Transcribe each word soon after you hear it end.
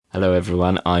Hello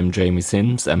everyone, I'm Jamie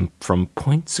Sims, and from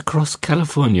points across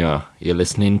California, you're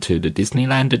listening to the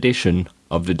Disneyland edition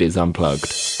of the Diz Unplugged.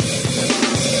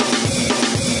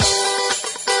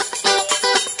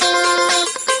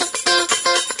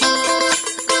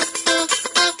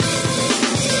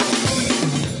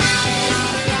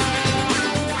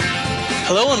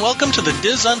 Hello and welcome to the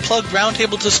Diz Unplugged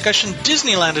Roundtable Discussion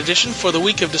Disneyland edition for the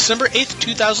week of December 8th,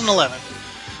 2011.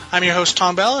 I'm your host,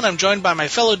 Tom Bell, and I'm joined by my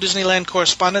fellow Disneyland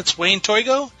correspondents Wayne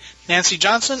Toigo, Nancy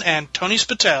Johnson, and Tony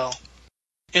Spatel.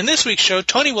 In this week's show,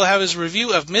 Tony will have his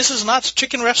review of Mrs. Knott's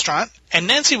Chicken Restaurant, and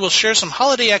Nancy will share some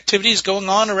holiday activities going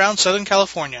on around Southern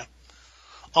California.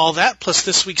 All that, plus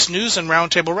this week's news and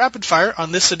Roundtable Rapid Fire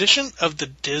on this edition of the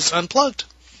Diz Unplugged.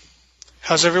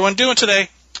 How's everyone doing today?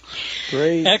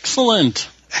 Great. Excellent.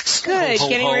 Excellent.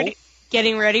 Good.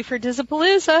 Getting ready for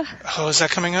Disneyland. Oh, is that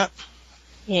coming up?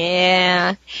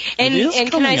 Yeah.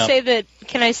 And can I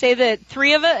say that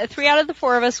three out of the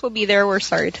four of us will be there. We're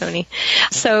sorry, Tony.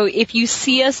 So if you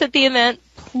see us at the event,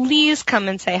 please come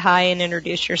and say hi and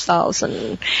introduce yourselves.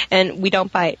 And we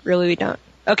don't bite. Really, we don't.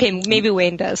 Okay, maybe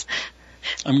Wayne does.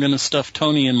 I'm going to stuff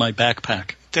Tony in my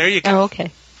backpack. There you go. Oh,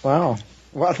 okay. Wow.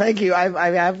 Well, thank you.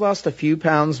 I've lost a few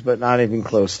pounds, but not even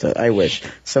close to. I wish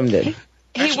some did.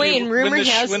 Hey, actually, Wayne, rumor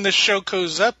has when the show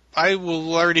goes up, I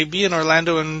will already be in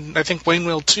Orlando, and I think Wayne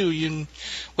will too.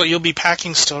 You'll be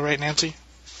packing still, right, Nancy?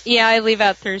 Yeah, I leave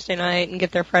out Thursday night and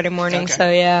get there Friday morning. Okay. So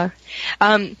yeah.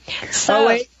 Oh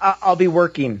wait, I'll be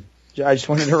working. I just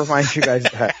wanted to remind you guys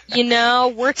that.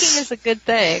 Working is a good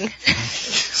thing.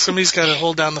 Somebody's got to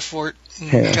hold down the fort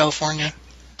in California.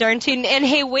 Darn tootin'. And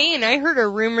hey, Wayne, I heard a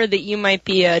rumor that you might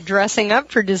be dressing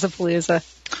up for Disneyland.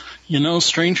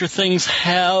 Stranger things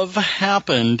have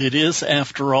happened. It is,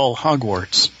 after all,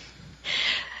 Hogwarts.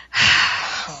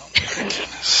 Oh, my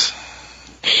goodness.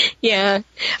 Yeah.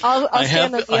 I'll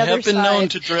stand on the other side. I have been known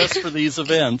to dress for these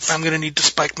events. I'm going to need to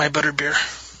spike my butterbeer.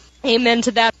 Amen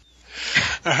to that.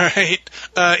 All right.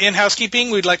 In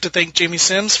housekeeping, we'd like to thank Jamie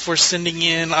Sims for sending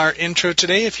in our intro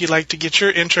today. If you'd like to get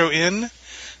your intro in,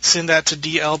 send that to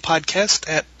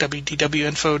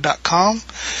dlpodcast@wdwinfo.com.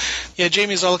 Yeah,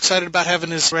 Jamie's all excited about having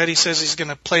his ready. He says he's going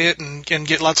to play it and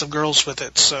get lots of girls with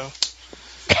it. So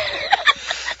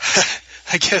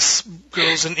I guess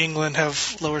girls in England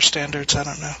have lower standards. I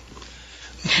don't know.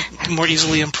 More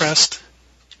easily impressed.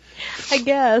 I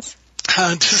guess.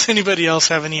 Does anybody else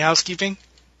have any housekeeping?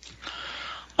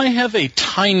 I have a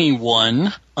tiny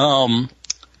one.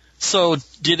 So,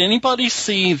 did anybody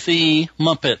see the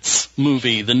Muppets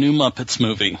movie, the new Muppets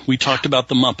movie? We talked about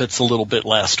the Muppets a little bit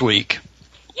last week.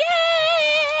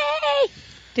 Yay!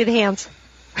 Do the hands.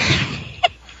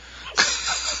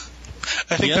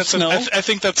 I think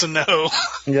that's a no.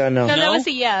 Yeah, no. No, that was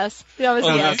a yes. That was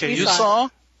a yes. Okay, you saw?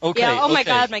 Okay. Yeah, my okay.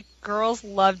 God, my girls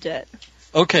loved it.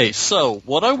 Okay, so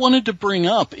what I wanted to bring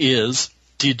up is,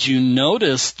 did you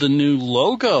notice the new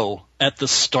logo at the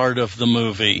start of the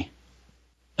movie?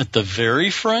 At the very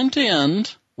front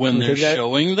end, when they're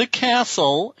showing the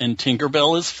castle and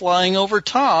Tinkerbell is flying over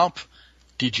top,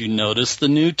 did you notice the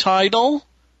new title?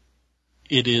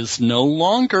 It is no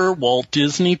longer Walt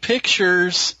Disney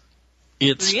Pictures.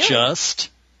 It's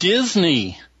just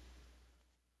Disney.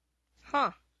 Huh.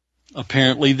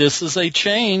 Apparently this is a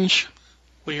change.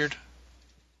 Weird.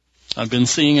 I've been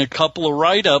seeing a couple of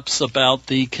write-ups about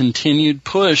the continued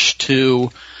push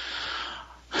to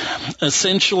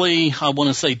essentially, I want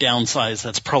to say downsize.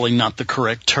 That's probably not the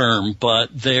correct term, but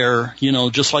they're,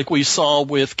 just like we saw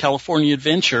with California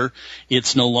Adventure,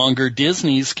 it's no longer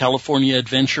Disney's California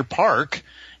Adventure Park.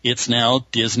 It's now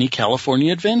Disney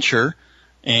California Adventure.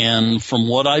 And from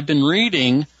what I've been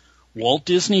reading, Walt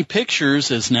Disney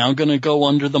Pictures is now going to go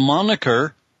under the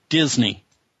moniker Disney.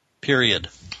 Period.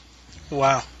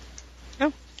 Wow.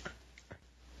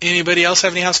 Anybody else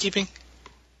have any housekeeping?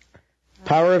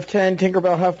 Power of 10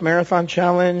 Tinkerbell Huff Marathon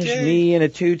Challenge. Yay. Me in a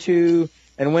tutu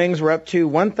and wings were up to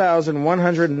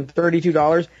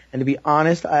 $1,132. And to be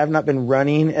honest, I have not been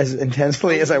running as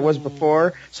intensely as I was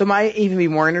before. So it might even be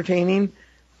more entertaining.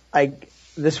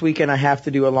 This weekend I have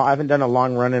to do I haven't done a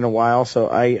long run in a while, so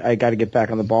I got to get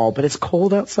back on the ball. But it's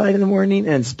cold outside in the morning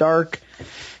and it's dark.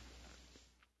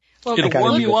 Well, it'll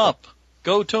warm you up.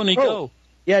 Go, Tony, go.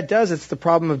 Yeah, it does. It's the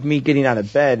problem of me getting out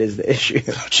of bed is the issue.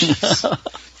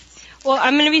 Well,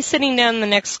 I'm going to be sitting down the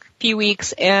next few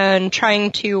weeks and trying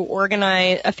to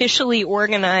officially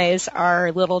organize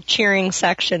our little cheering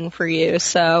section for you.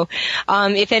 So,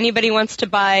 if anybody wants to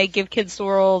buy Give Kids the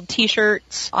World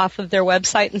t-shirts off of their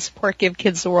website and support Give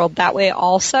Kids the World that way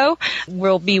also,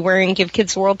 we'll be wearing Give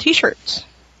Kids the World t-shirts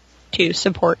to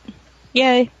support.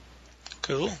 Yay.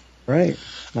 Cool. Right.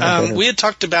 We had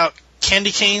talked about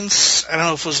candy canes. I don't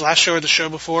know if it was last show or the show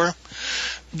before.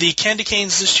 The candy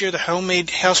canes this year, the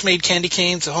house-made candy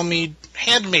canes, the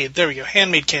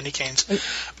handmade candy canes,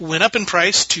 went up in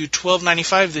price to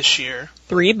 $12.95 this year.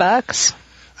 $3.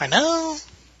 I know.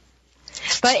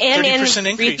 But and 30%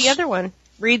 increase. Read the other one.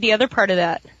 Read the other part of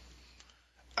that.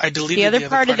 I deleted the other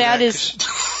part of that is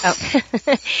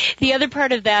the other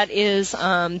part of that is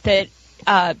that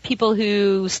people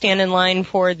who stand in line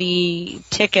for the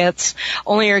tickets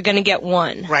only are going to get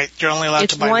one. Right, you're only allowed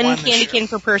to buy one. It's one candy cane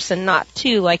per person, not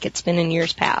two like it's been in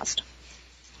years past.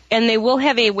 And they will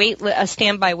have a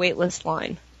standby wait list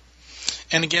line.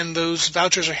 And again, those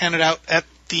vouchers are handed out at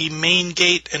the main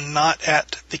gate and not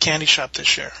at the candy shop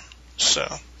this year. So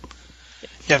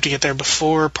you have to get there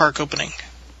before park opening.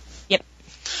 Yep.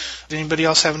 Does anybody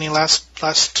else have any last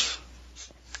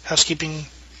housekeeping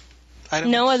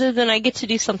items? No, other than I get to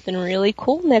do something really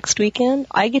cool next weekend.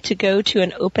 I get to go to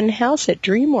an open house at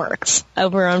DreamWorks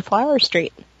over on Flower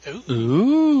Street.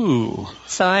 Ooh.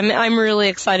 So I'm really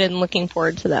excited and looking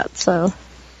forward to that. So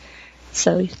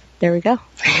there we go.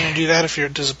 How are you going to do that if you're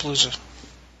at Disneyland?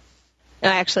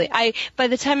 Actually, by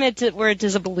the time we're at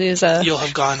Disneyland, you'll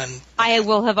have gone and I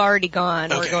will have already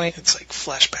gone. Okay, it's like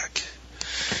flashback.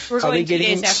 We're going 2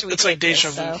 days after we. It's like deja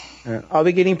vu. So. I'll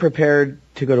be getting prepared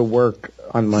to go to work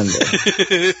on Monday.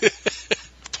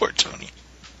 Poor Tony.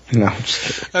 No, I'm just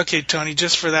kidding. Okay, Tony,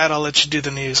 just for that, I'll let you do the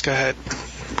news. Go ahead.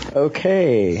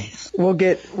 Okay. We'll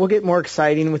get more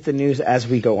exciting with the news as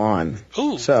we go on.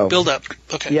 Ooh, so, build up.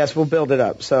 Okay. Yes, we'll build it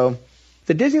up. So,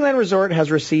 the Disneyland Resort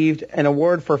has received an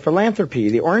award for philanthropy.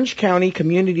 The Orange County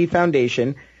Community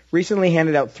Foundation recently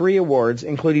handed out 3 awards,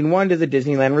 including one to the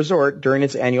Disneyland Resort during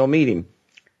its annual meeting.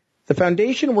 The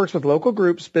foundation works with local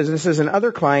groups, businesses, and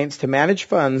other clients to manage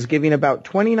funds, giving about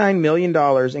 $29 million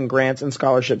in grants and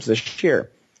scholarships this year.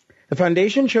 The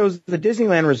foundation chose the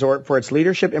Disneyland Resort for its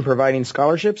leadership in providing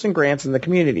scholarships and grants in the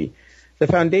community. The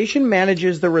foundation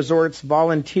manages the resort's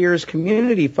Volunteers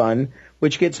Community Fund,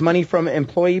 which gets money from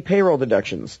employee payroll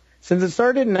deductions. Since it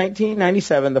started in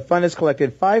 1997, the fund has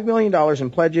collected $5 million in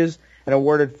pledges and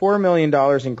awarded $4 million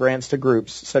in grants to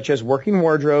groups, such as Working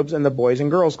Wardrobes and the Boys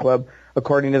and Girls Club,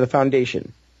 according to the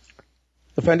foundation.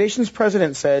 The foundation's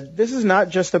president said, "This is not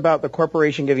just about the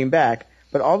corporation giving back,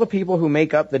 but all the people who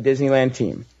make up the Disneyland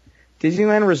team."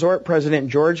 Disneyland Resort President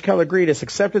George Kalogridis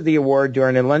accepted the award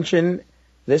during a luncheon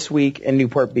this week in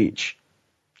Newport Beach.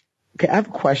 Okay, I have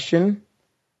a question.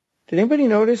 Did anybody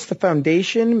notice the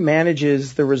foundation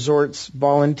manages the resort's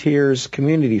Volunteers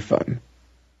Community Fund?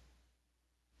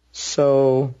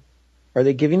 So, are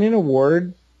they giving an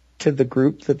award to the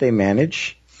group that they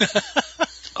manage?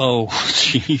 Oh,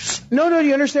 jeez. No,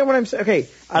 you understand what I'm saying? Okay,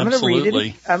 I'm going to read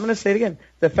it. I'm going to say it again.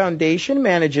 The foundation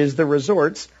manages the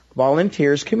resort's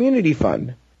Volunteers Community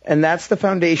Fund, and that's the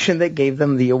foundation that gave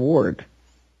them the award.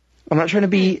 I'm not trying to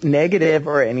be negative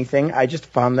or anything. I just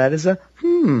found that as a,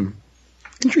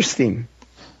 interesting.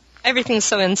 Everything's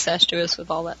so incestuous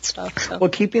with all that stuff. So. Well,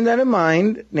 keeping that in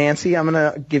mind, Nancy, I'm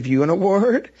going to give you an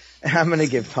award. I'm going to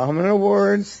give Tom an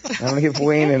award. I'm going to give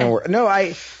Wayne an award. No,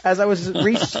 as I was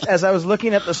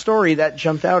looking at the story, that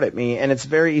jumped out at me, and it's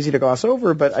very easy to gloss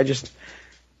over, but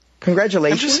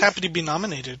congratulations. I'm just happy to be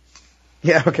nominated.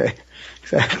 Yeah, okay.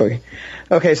 Exactly.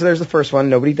 Okay, so there's the first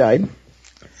one. Nobody died.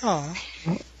 Aw.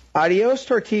 Adios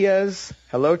tortillas.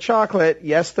 Hello chocolate.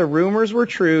 Yes, the rumors were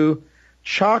true.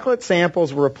 Chocolate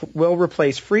samples will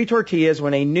replace free tortillas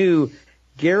when a new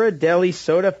Ghirardelli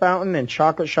soda fountain and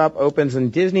chocolate shop opens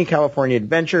in Disney California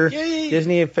Adventure. Yay.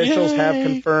 Disney officials have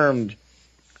confirmed.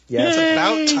 Yes, it's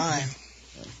about time.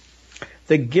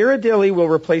 The Ghirardelli will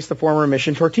replace the former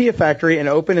Mission Tortilla Factory and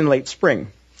open in late spring.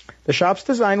 The shop's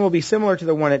design will be similar to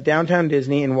the one at Downtown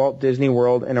Disney in Walt Disney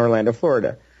World in Orlando,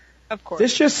 Florida. Of course.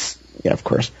 Of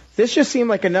course. This just seemed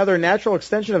like another natural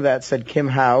extension of that, said Kim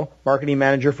Howe, marketing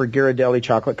manager for Ghirardelli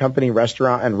Chocolate Company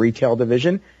Restaurant and Retail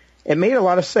Division. It made a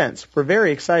lot of sense. We're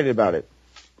very excited about it.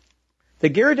 The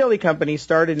Ghirardelli Company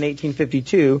started in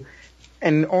 1852,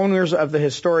 and owners of the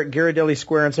historic Ghirardelli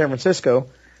Square in San Francisco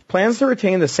plans to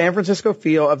retain the San Francisco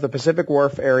feel of the Pacific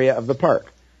Wharf area of the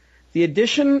park. The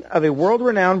addition of a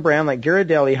world-renowned brand like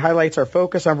Ghirardelli highlights our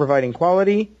focus on providing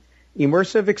quality,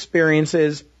 immersive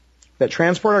experiences that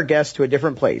transport our guests to a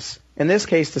different place, in this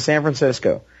case to San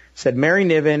Francisco, said Mary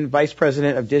Niven, Vice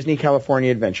President of Disney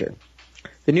California Adventure.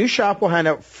 The new shop will hand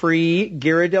out free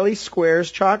Ghirardelli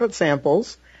Squares chocolate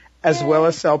samples as well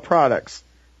as sell products.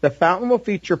 The fountain will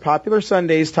feature popular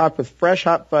sundaes topped with fresh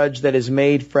hot fudge that is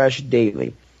made fresh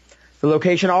daily. The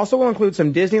location also will include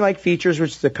some Disney-like features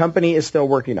which the company is still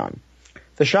working on.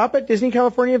 The shop at Disney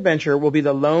California Adventure will be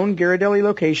the lone Ghirardelli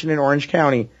location in Orange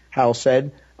County, Howell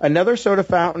said, Another soda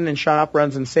fountain and shop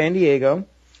runs in San Diego,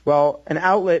 while an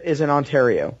outlet is in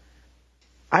Ontario.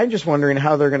 I'm just wondering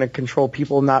how they're going to control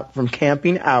people not from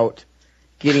camping out,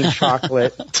 getting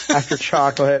chocolate after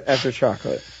chocolate after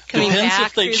chocolate. Coming Depends back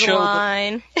if they through show the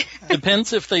line.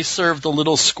 Depends if they serve the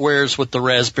little squares with the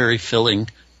raspberry filling.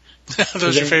 Those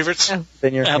are your favorites? Oh.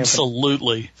 Then you're camping.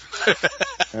 Absolutely.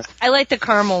 I like the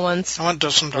caramel ones. I want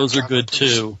some dark Those are chocolate, good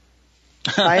please.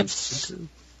 too.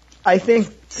 I think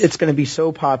it's going to be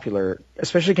so popular,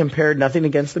 especially compared, nothing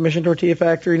against the Mission Tortilla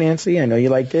Factory, Nancy. I know you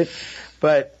liked it.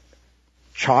 But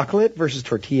chocolate versus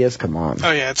tortillas, come on.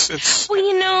 Oh yeah, it's.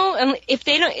 Well,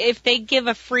 if they give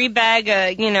a free bag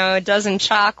of, a dozen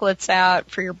chocolates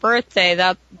out for your birthday,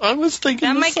 that I was thinking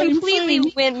that the might same completely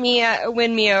thing.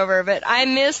 win me over. But I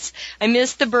miss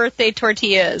the birthday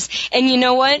tortillas. And you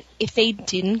know what? If they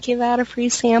didn't give out a free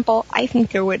sample, I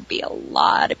think there would be a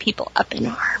lot of people up in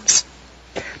arms.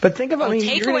 But think about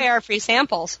Take away our free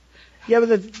samples. Yeah,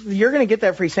 but you're going to get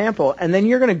that free sample, and then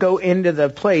you're going to go into the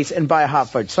place and buy a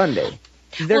hot fudge sundae.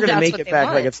 They're going to make it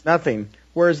back like it's nothing.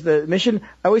 Whereas I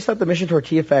always thought the Mission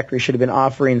Tortilla Factory should have been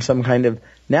offering some kind of,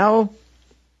 now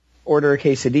order a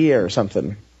quesadilla or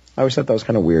something. I always thought that was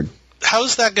kind of weird.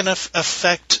 How's that going to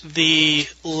affect the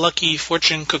Lucky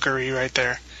Fortune cookery right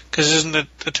there? Because isn't it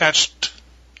attached?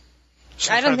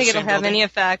 I don't think it'll have any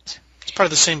effect. It's part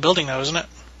of the same building, though, isn't it?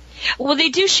 Well, they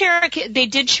did share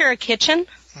a kitchen.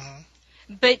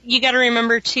 But you got to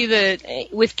remember too that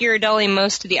with Ghirardelli,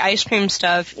 most of the ice cream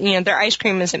stuff, their ice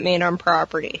cream isn't made on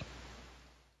property.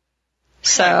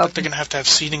 So but they're going to have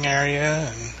seating area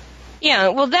and. Yeah,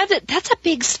 well that's a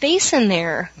big space in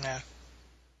there. Yeah.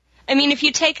 I mean, if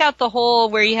you take out the hole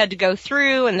where you had to go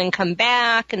through and then come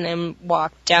back and then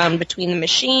walk down between the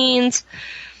machines,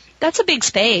 that's a big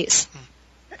space.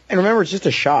 And remember, it's just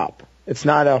a shop. It's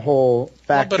not a whole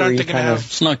factory. But aren't they going to have?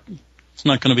 It's not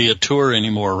going to be a tour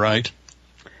anymore, right?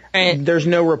 Right. There's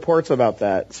no reports about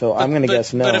that, so I'm going to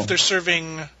guess no. But if they're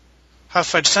serving hot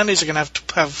fudge sundaes, they're going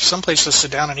to have some place to sit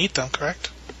down and eat them, correct?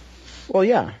 Well,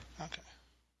 yeah. Okay.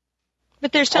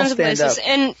 But there's tons of places,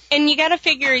 and you got to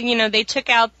figure, they took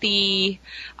out the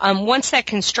once that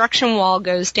construction wall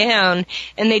goes down,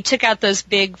 and they took out those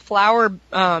big flower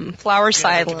silos.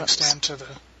 They can extend to the.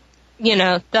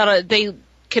 They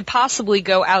could possibly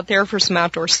go out there for some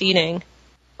outdoor seating.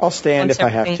 I'll stand if I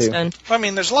have to. Done. Well, I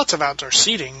mean, there's lots of outdoor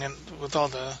seating and with all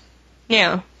the.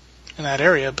 Yeah. In that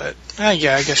area, but I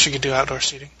guess you could do outdoor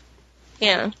seating.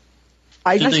 Yeah.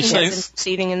 Did they say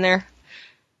seating in there?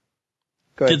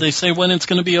 Good. Did they say when it's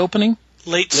going to be opening?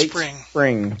 Late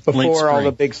spring. Before all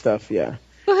the big stuff, yeah.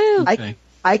 Woohoo! Okay.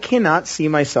 I cannot see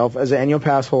myself as an annual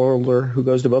pass holder who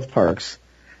goes to both parks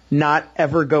not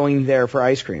ever going there for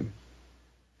ice cream.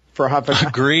 For a hot fudge.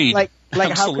 Agreed. Like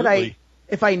Absolutely. How could I,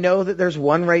 if I know that there's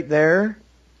one right there,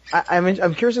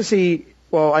 I'm curious to see,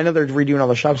 well, I know they're redoing all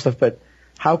the shop stuff, but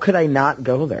how could I not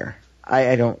go there?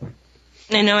 I don't.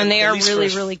 I know, and they are really,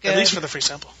 really good. At least for the free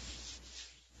sample.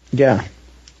 Yeah.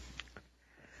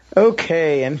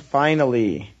 Okay, and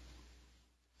finally,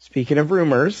 speaking of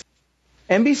rumors,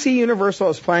 NBC Universal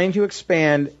is planning to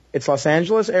expand its Los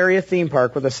Angeles area theme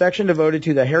park with a section devoted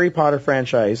to the Harry Potter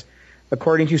franchise,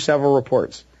 according to several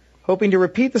reports, hoping to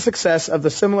repeat the success of the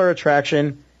similar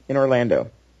attraction in Orlando.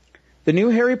 The new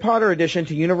Harry Potter addition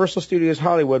to Universal Studios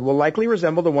Hollywood will likely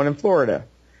resemble the one in Florida,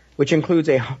 which includes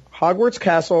a Hogwarts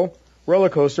castle, roller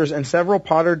coasters, and several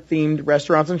Potter-themed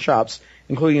restaurants and shops,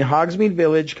 including Hogsmeade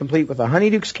Village, complete with a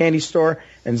Honeyduke's candy store,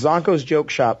 and Zonko's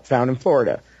joke shop found in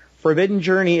Florida. Forbidden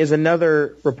Journey is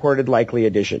another reported likely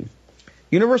addition.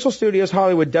 Universal Studios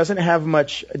Hollywood doesn't have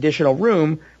much additional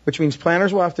room, which means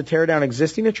planners will have to tear down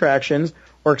existing attractions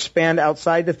or expand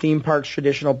outside the theme park's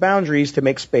traditional boundaries to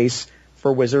make space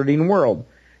for Wizarding World.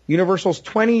 Universal's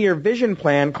 20-year vision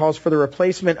plan calls for the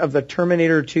replacement of the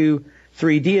Terminator 2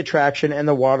 3D attraction and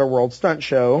the Waterworld stunt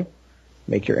show.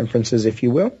 Make your inferences if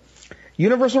you will.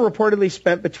 Universal reportedly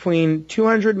spent between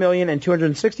 $200 million and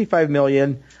 $265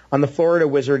 million on the Florida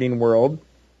Wizarding World,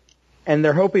 and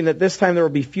they're hoping that this time there will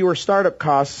be fewer startup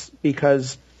costs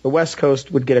because the West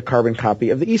Coast would get a carbon copy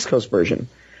of the East Coast version.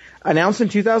 Announced in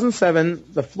 2007,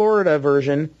 the Florida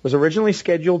version was originally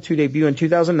scheduled to debut in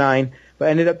 2009, but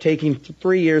ended up taking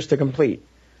 3 years to complete.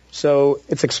 So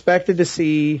it's expected to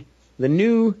see the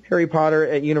new Harry Potter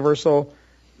at Universal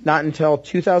not until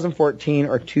 2014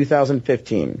 or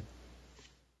 2015.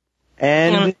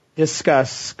 And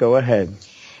discuss. Go ahead.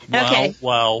 Okay.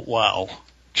 Wow.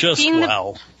 Just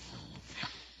wow.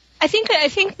 I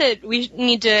think that we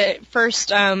need to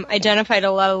first identify to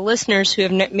a lot of listeners who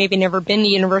have maybe never been to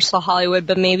Universal Hollywood,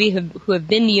 but maybe who have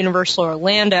been to Universal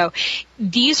Orlando.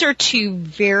 These are two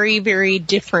very, very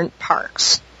different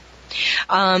parks.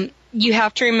 You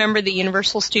have to remember that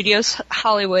Universal Studios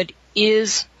Hollywood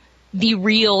is the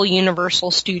real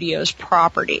Universal Studios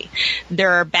property.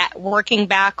 There are working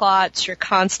backlots. You're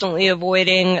constantly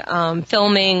avoiding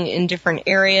filming in different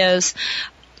areas.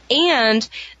 And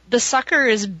the sucker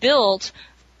is built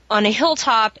on a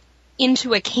hilltop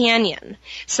into a canyon.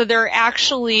 So there are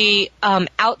actually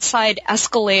outside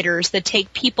escalators that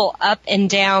take people up and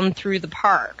down through the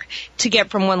park to get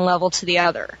from one level to the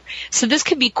other. So this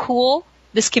could be cool.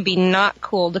 This could be not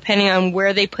cool, depending on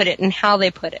where they put it and how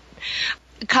they put it.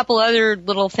 A couple other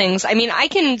little things. I mean, I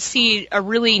can see a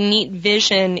really neat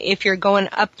vision if you're going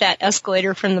up that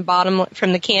escalator from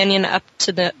the canyon up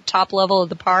to the top level of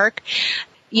the park.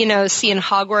 You know, seeing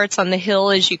Hogwarts on the hill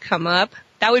as you come up.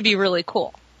 That would be really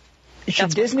cool.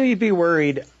 Should Disney be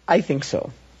worried? I think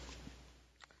so.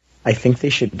 I think they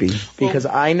should be. Because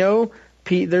I know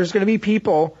there's going to be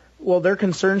people, well, their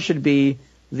concern should be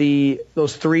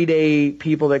those 3-day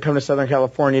people that come to Southern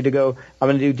California to go, I'm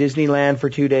going to do Disneyland for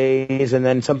 2 days and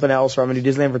then something else, or I'm going to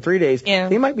do Disneyland for 3 days. Yeah.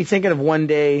 They might be thinking of one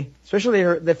day, especially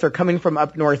if they're coming from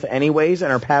up north anyways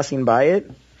and are passing by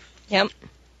it. Yep.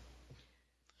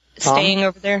 Staying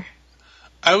over there.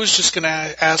 I was just going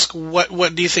to ask,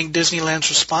 what do you think Disneyland's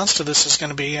response to this is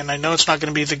going to be? And I know it's not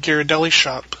going to be the Ghirardelli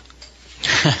shop.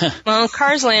 Well,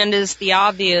 Cars Land is the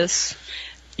obvious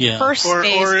first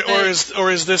space.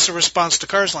 Or is this a response to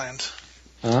Cars Land?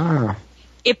 Ah.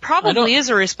 It probably is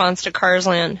a response to Cars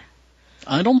Land.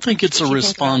 I don't think it's a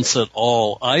response at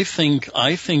all. I think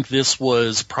this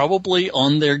was probably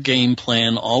on their game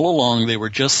plan all along. They were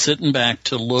just sitting back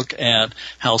to look at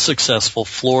how successful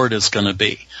Florida's going to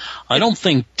be. I don't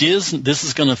think this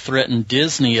is going to threaten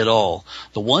Disney at all.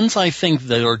 The ones I think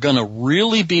that are going to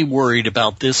really be worried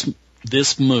about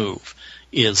this move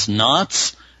is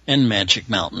Knott's and Magic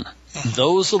Mountain.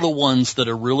 Those are the ones that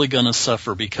are really going to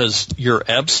suffer, because you're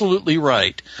absolutely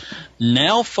right.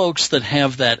 Now folks that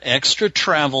have that extra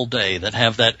travel day, that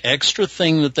have that extra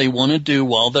thing that they want to do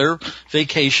while they're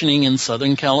vacationing in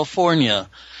Southern California,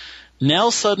 now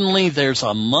suddenly there's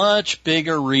a much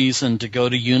bigger reason to go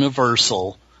to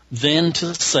Universal than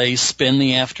to, say, spend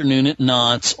the afternoon at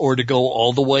Knott's or to go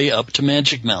all the way up to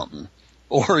Magic Mountain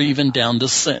or even down to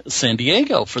San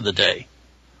Diego for the day.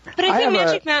 But I think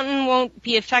Magic Mountain won't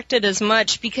be affected as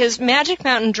much because Magic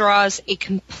Mountain draws a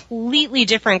completely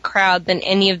different crowd than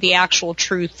any of the actual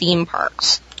true theme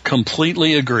parks.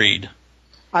 Completely agreed.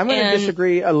 I'm going to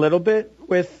disagree a little bit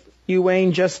with you,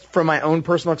 Wayne, just from my own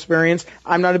personal experience.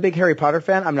 I'm not a big Harry Potter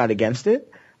fan. I'm not against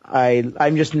it.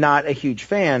 I'm just not a huge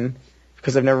fan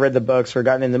because I've never read the books or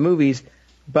gotten in the movies.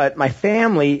 But my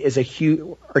family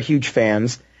are huge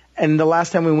fans. And the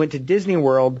last time we went to Disney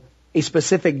World, a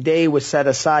specific day was set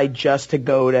aside just to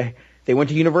go to, they went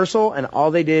to Universal and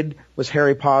all they did was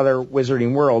Harry Potter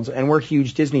Wizarding Worlds, and we're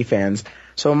huge Disney fans.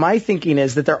 So my thinking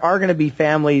is that there are going to be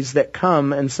families that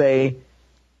come and say,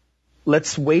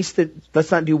 let's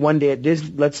not do one day at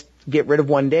Disney, let's get rid of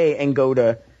one day and go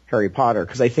to Harry Potter,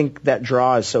 because I think that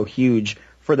draw is so huge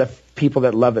for the people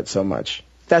that love it so much.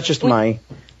 That's just my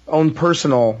own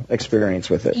personal experience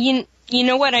with it. You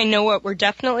know what? I know what we're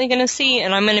definitely going to see,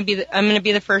 and I'm going to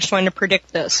be the first one to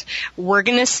predict this. We're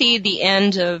going to see the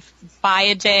end of buy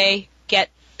a day, get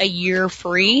a year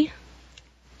free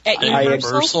at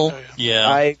Universal. Yeah,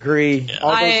 I agree. Yeah.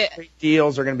 All those great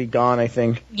deals are going to be gone, I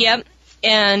think. Yep,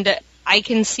 and I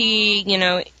can see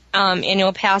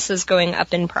annual passes going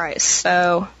up in price.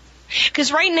 So,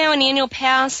 because right now an annual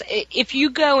pass, if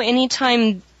you go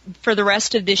anytime for the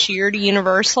rest of this year to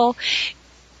Universal,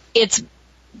 it's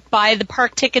buy the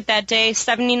park ticket that day,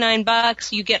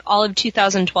 $79, you get all of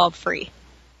 2012 free.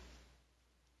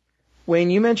 Wayne,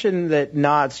 you mentioned that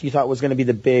Knott's you thought was going to be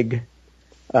the big,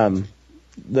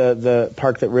 the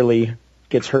park that really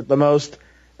gets hurt the most,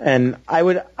 and I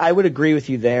would agree with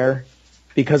you there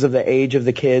because of the age of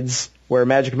the kids, where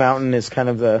Magic Mountain is kind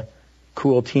of the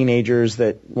cool teenagers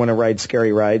that want to ride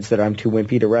scary rides that I'm too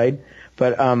wimpy to ride.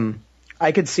 But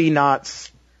I could see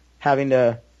Knott's having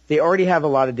to. They already have a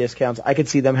lot of discounts. I could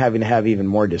see them having to have even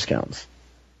more discounts.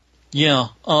 Yeah,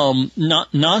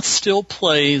 Knott's still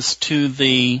plays to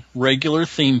the regular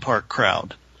theme park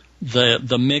crowd.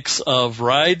 The mix of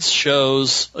rides,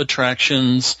 shows,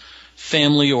 attractions,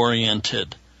 family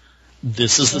oriented.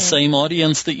 This is the same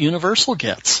audience that Universal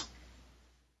gets.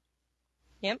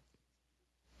 Yep.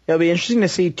 It'll be interesting to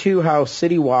see too how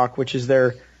City Walk, which is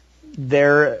their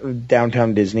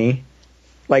downtown Disney,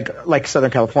 like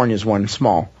Southern California's one,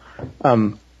 small.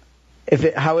 How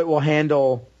it will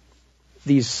handle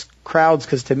these crowds,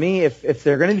 because to me, if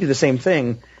they're going to do the same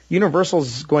thing,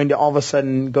 Universal's going to all of a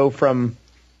sudden go from,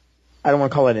 I don't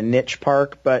want to call it a niche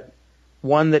park, but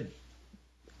one that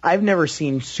I've never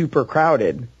seen super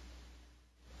crowded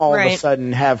all of a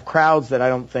sudden have crowds that I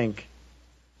don't think,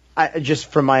 just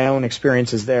from my own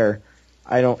experiences there,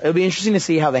 it'll be interesting to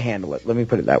see how they handle it. Let me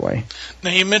put it that way.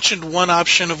 Now, you mentioned one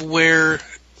option of where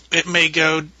it may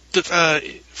go.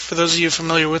 For those of you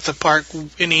familiar with the park,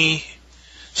 any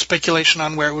speculation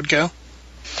on where it would go?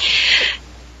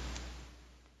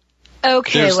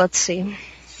 Okay, let's see.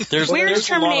 Where's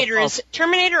Terminator? Is it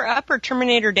Terminator up or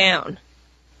Terminator down?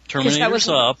 Terminator's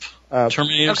up.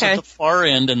 Terminator's at the far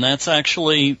end, and that's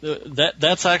actually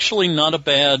not a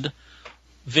bad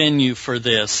venue for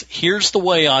this. Here's the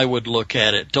way I would look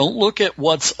at it. Don't look at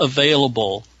what's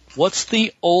available. What's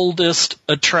the oldest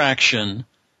attractions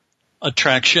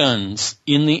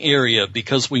in the area?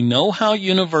 Because we know how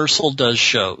Universal does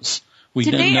shows.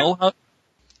 Did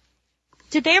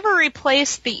they ever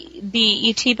replace the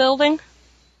ET building?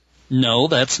 No,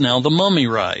 that's now the Mummy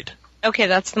Ride. Okay,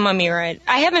 that's the Mummy Ride.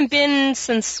 I haven't been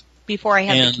since before I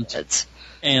had the kids.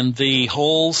 And the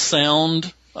whole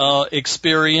sound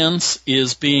experience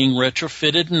is being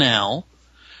retrofitted now.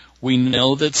 We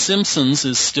know that Simpsons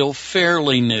is still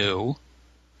fairly new.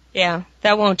 Yeah,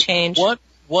 that won't change.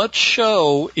 What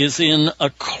show is in a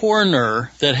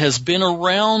corner that has been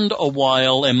around a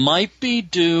while and might be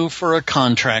due for a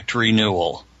contract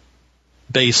renewal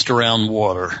based around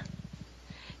water?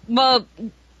 Well,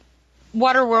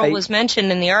 Waterworld was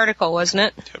mentioned in the article,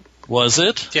 wasn't it? Was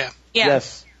it? Yeah.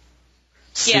 Yes.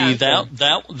 See,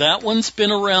 that one's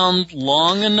been around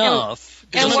long enough.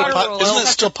 Isn't it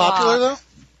still popular, though?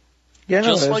 Yeah,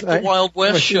 Just like the Wild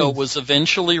West show was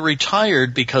eventually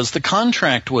retired because the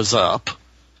contract was up,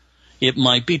 it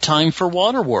might be time for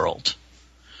Waterworld.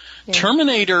 Yeah.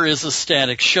 Terminator is a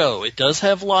static show. It does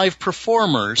have live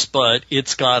performers, but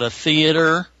it's got a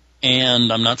theater,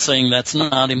 and I'm not saying that's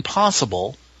not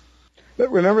impossible.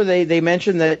 But remember, they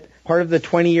mentioned that part of the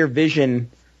 20-year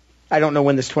vision, I don't know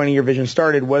when this 20-year vision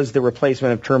started, was the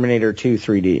replacement of Terminator 2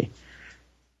 3D.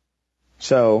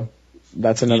 So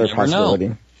that's another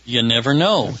possibility. You never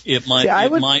know. It might.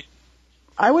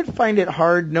 I would find it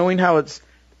hard knowing how it's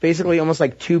basically almost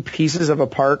like two pieces of a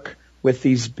park with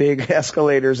these big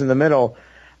escalators in the middle.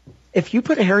 If you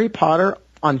put Harry Potter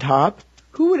on top,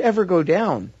 who would ever go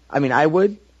down? I mean, I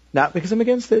would. Not because I'm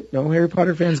against it. No Harry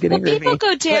Potter fans get angry at me.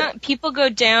 People go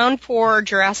down for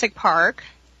Jurassic Park.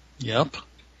 Yep.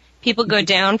 People go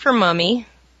down for Mummy.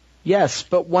 Yes,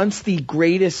 but once the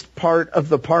greatest part of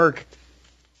the park,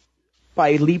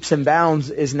 by leaps and bounds,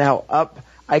 is now up,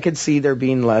 I could see there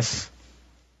being less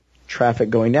traffic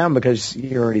going down because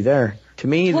you're already there. To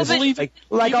me, this is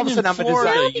like all of a sudden I'm a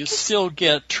Florida, you still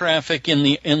get traffic in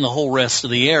the whole rest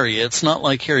of the area. It's not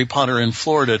like Harry Potter in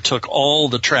Florida took all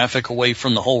the traffic away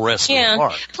from the whole rest of the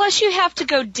park. Plus you have to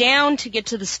go down to get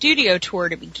to the studio tour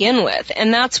to begin with,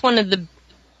 and that's one of the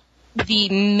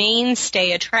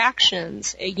mainstay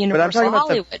attractions at Universal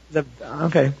Hollywood.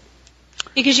 Okay.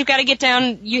 Because you've got to get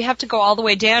down, you have to go all the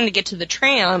way down to get to the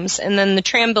trams, and then the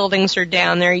tram buildings are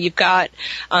down there. You've got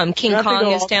King Kong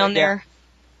is down there.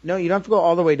 No, you don't have to go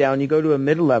all the way down. You go to a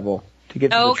mid-level to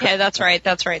get to the okay, that's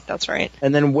right.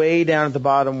 And then way down at the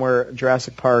bottom where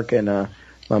Jurassic Park and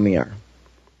Mummy are.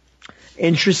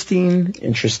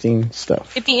 Interesting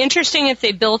stuff. It'd be interesting if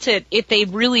they built it, if they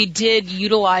really did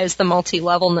utilize the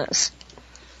multi-levelness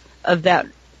of that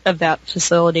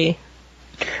facility.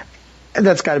 And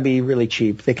that's got to be really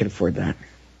cheap. They can afford that.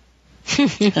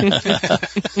 Build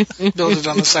it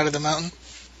on the side of the mountain.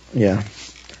 Yeah.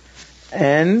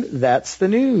 And that's the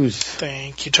news.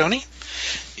 Thank you, Tony.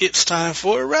 It's time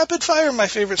for Rapid Fire, my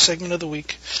favorite segment of the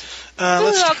week.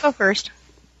 I'll go first.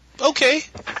 Okay.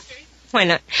 Why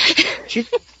not? She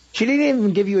didn't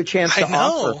even give you a chance to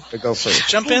offer to go first.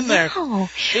 Jump in there. No.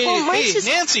 Hey,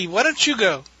 Nancy, why don't you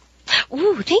go?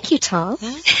 Ooh, thank you, Tom.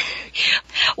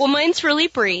 Well, mine's really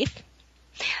brief.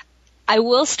 I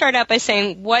will start out by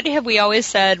saying, what have we always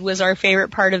said was our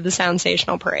favorite part of the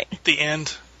Soundsational Parade? The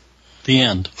end. The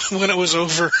end. When it was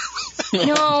over.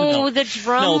 No, the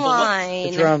drum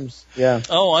line. The drums, yeah.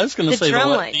 Oh, I was going to say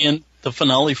the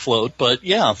finale float, but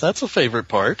yeah, that's a favorite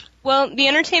part. Well, the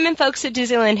entertainment folks at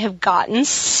Disneyland have gotten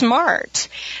smart.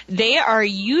 They are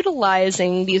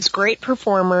utilizing these great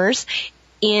performers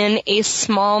in a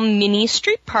small mini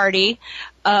street party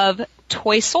of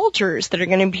toy soldiers that are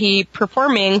going to be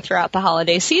performing throughout the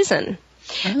holiday season.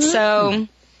 Oh. So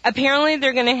apparently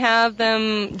they're going to have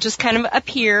them just kind of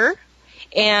appear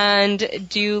and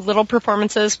do little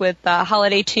performances with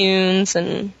holiday tunes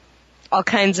and all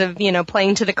kinds of,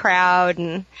 playing to the crowd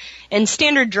and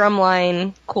standard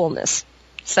drumline coolness.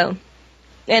 So,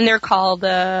 and they're called,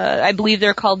 I believe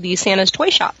they're called the Santa's Toy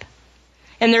Shop.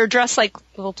 And they're dressed like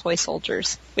little toy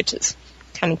soldiers, which is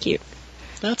kind of cute.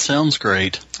 That sounds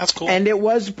great. That's cool. And it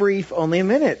was brief, only a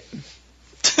minute.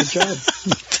 Good job.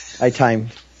 I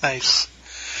timed. Nice.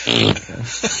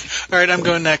 All right, I'm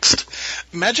going next.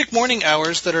 Magic Morning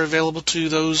Hours that are available to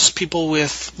those people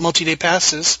with multi-day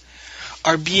passes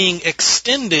are being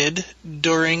extended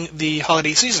during the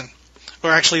holiday season,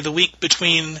 or actually the week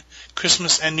between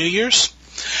Christmas and New Year's.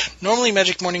 Normally,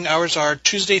 Magic Morning Hours are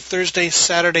Tuesday, Thursday,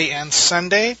 Saturday, and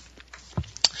Sunday,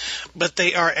 but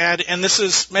they are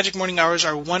Magic Morning Hours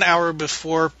are 1 hour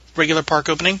before regular park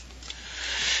opening.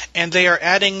 And they are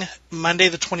adding Monday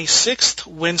the 26th,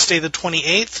 Wednesday the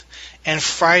 28th, and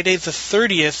Friday the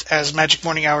 30th as Magic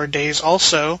Morning Hour days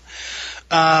also.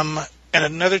 And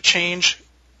another change,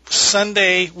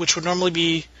 Sunday, which would normally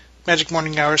be Magic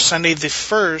Morning Hours, Sunday the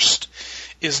 1st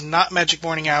is not Magic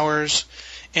Morning Hours,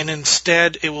 and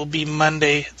instead it will be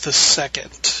Monday the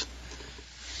 2nd.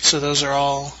 So those are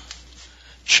all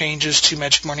changes to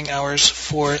Magic Morning Hours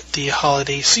for the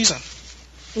holiday season.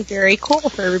 Very cool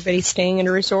for everybody staying in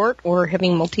a resort or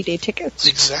having multi-day tickets.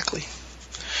 Exactly.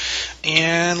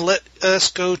 And let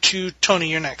us go to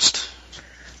Tony. You're next.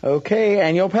 Okay,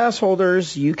 annual pass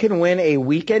holders, you can win a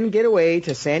weekend getaway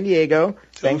to San Diego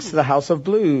thanks to the House of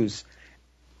Blues.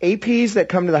 APs that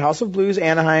come to the House of Blues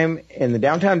Anaheim in the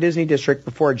downtown Disney district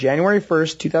before January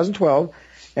 1st, 2012,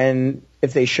 and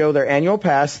if they show their annual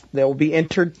pass, they'll be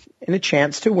entered in a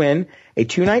chance to win a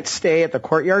 2-night stay at the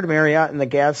Courtyard Marriott in the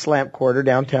Gaslamp Quarter,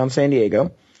 downtown San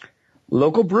Diego,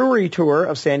 local brewery tour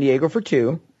of San Diego for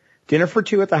 2, dinner for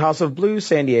 2 at the House of Blues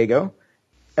San Diego,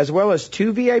 as well as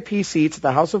 2 VIP seats at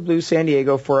the House of Blues San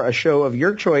Diego for a show of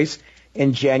your choice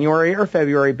in January or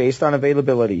February based on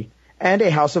availability, and a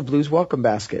House of Blues welcome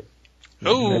basket.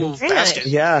 Oh, basket.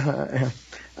 Yeah.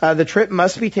 The trip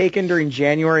must be taken during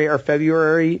January or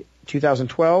February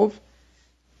 2012,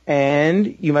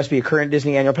 and you must be a current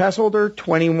Disney annual pass holder,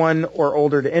 21 or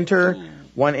older to enter,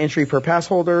 1 entry per pass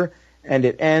holder, and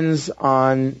it ends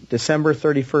on December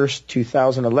 31st,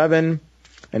 2011.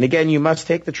 And again, you must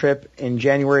take the trip in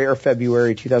January or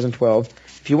February 2012.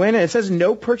 If you win, it says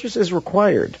no purchase is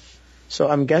required. So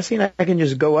I'm guessing I can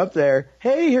just go up there,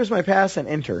 hey, here's my pass, and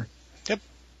enter. Yep.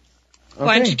 Okay,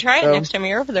 Why don't you try it next time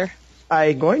you're over there?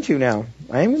 I'm going to now.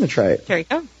 I am going to try it. There you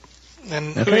go.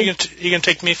 And who are you going to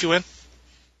take me if you win?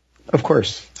 Of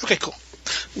course. Okay, cool.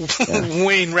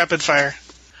 Wayne, rapid fire.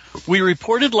 We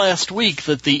reported last week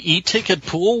that the e-ticket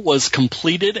pool was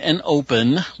completed and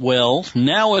open. Well,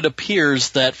 now it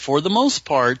appears that for the most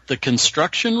part, the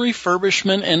construction,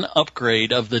 refurbishment, and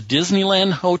upgrade of the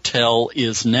Disneyland Hotel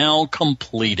is now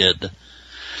completed.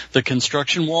 The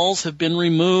construction walls have been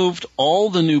removed, all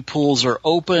the new pools are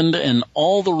opened, and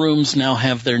all the rooms now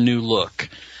have their new look.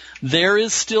 There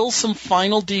is still some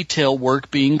final detail work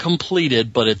being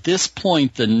completed, but at this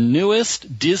point, the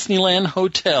newest Disneyland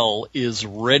Hotel is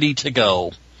ready to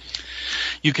go.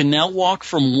 You can now walk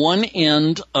from one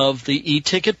end of the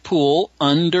e-ticket pool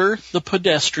under the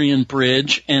pedestrian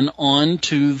bridge and on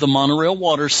to the monorail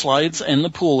water slides and the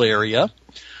pool area.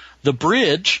 The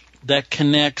bridge that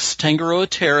connects Tangaroa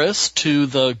Terrace to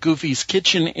the Goofy's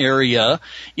Kitchen area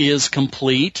is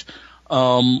complete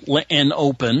and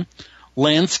open.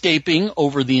 Landscaping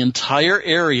over the entire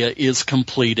area is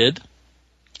completed.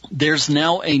 There's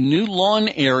now a new lawn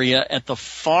area at the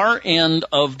far end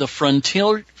of the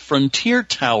Frontier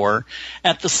Tower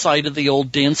at the site of the old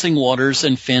Dancing Waters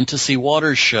and Fantasy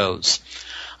Waters shows.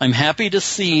 I'm happy to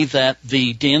see that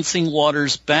the Dancing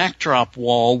Waters backdrop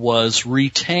wall was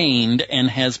retained and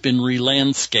has been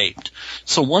re-landscaped.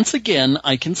 So once again,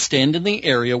 I can stand in the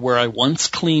area where I once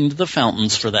cleaned the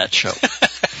fountains for that show.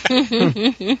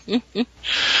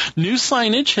 New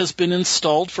signage has been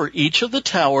installed for each of the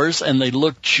towers, and they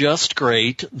look just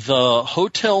great. The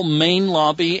hotel main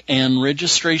lobby and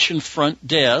registration front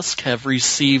desk have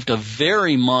received a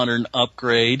very modern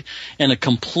upgrade and a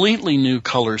completely new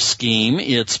color scheme.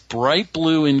 It's bright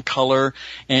blue in color,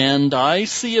 and I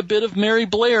see a bit of Mary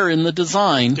Blair in the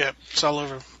design. Yeah, it's all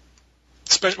over.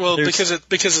 Because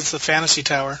it's the Fantasy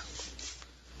Tower.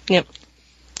 Yep.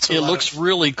 It looks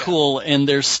really cool, and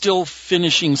they're still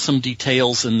finishing some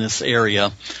details in this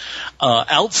area.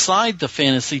 Outside the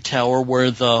Fantasy Tower, where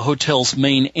the hotel's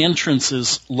main entrance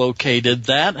is located,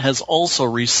 that has also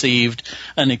received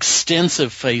an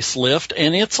extensive facelift,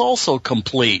 and it's also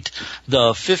complete.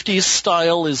 The 50s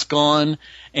style is gone,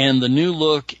 and the new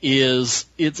look it's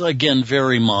again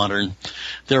very modern.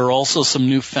 There are also some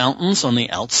new fountains on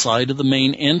the outside of the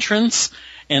main entrance,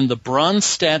 and the bronze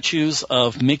statues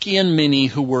of Mickey and Minnie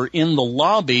who were in the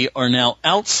lobby are now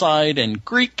outside and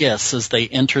greet guests as they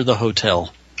enter the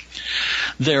hotel.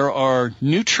 There are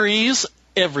new trees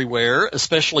everywhere,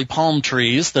 especially palm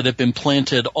trees that have been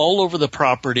planted all over the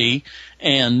property,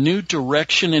 and new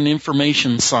direction and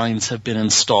information signs have been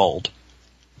installed.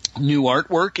 New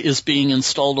artwork is being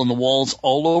installed on the walls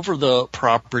all over the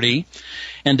property.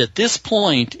 And at this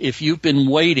point, if you've been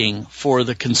waiting for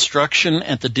the construction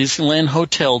at the Disneyland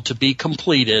Hotel to be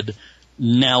completed,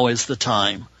 now is the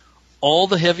time. All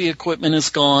the heavy equipment is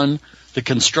gone. The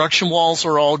construction walls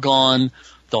are all gone.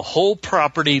 The whole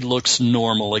property looks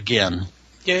normal again.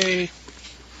 Yay.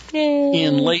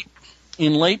 Yay.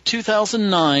 In late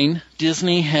 2009,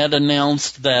 Disney had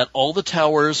announced that all the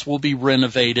towers will be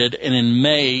renovated, and in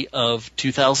May of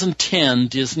 2010,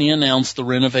 Disney announced the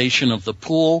renovation of the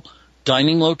pool,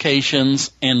 dining locations,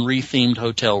 and rethemed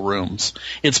hotel rooms.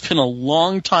 It's been a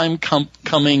long time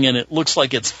coming, and it looks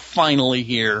like it's finally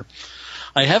here.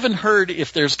 I haven't heard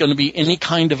if there's going to be any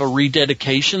kind of a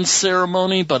rededication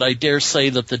ceremony, but I dare say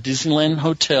that the Disneyland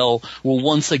Hotel will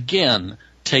once again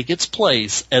take its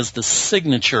place as the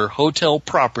signature hotel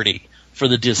property for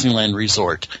the Disneyland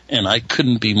Resort, and I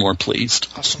couldn't be more pleased.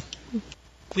 Awesome.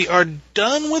 We are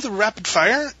done with Rapid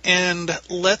Fire, and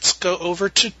let's go over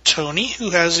to Tony, who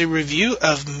has a review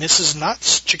of Mrs.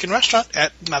 Knott's Chicken Restaurant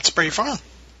at Knott's Berry Farm.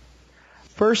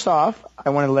 First off, I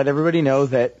want to let everybody know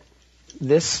that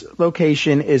this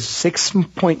location is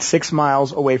 6.6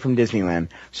 miles away from Disneyland,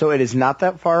 so it is not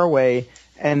that far away,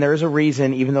 and there's a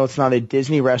reason, even though it's not a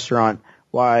Disney restaurant,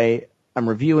 why I'm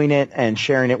reviewing it and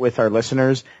sharing it with our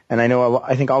listeners. And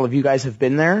I think all of you guys have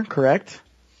been there, correct?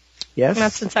 Yes?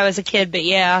 Not since I was a kid, but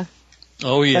yeah.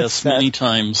 Oh, yes, many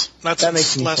times. Not That makes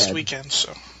since me last sad. weekend,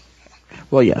 so.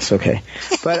 Well, yes, okay.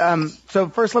 But so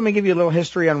first let me give you a little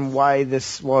history on why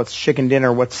it's chicken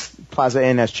dinner, what's Plaza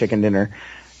Inn as chicken dinner,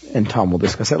 and Tom will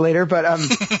discuss that later. But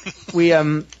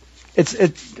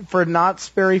it's for Knott's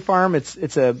Berry Farm,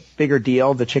 it's a bigger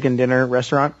deal, the chicken dinner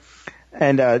restaurant.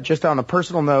 And just on a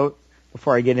personal note,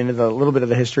 before I get into the little bit of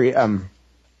the history,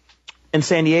 in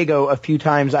San Diego, a few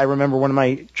times, I remember one of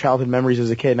my childhood memories as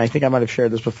a kid, and I think I might have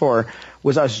shared this before,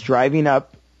 was us driving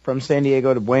up from San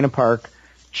Diego to Buena Park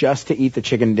just to eat the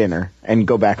chicken dinner and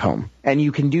go back home. And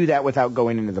you can do that without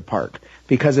going into the park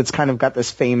because it's kind of got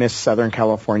this famous Southern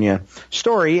California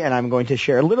story, and I'm going to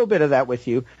share a little bit of that with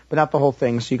you, but not the whole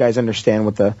thing, so you guys understand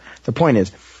what the point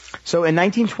is. So in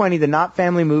 1920, the Knott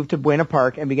family moved to Buena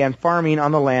Park and began farming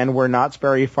on the land where Knott's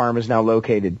Berry Farm is now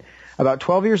located. About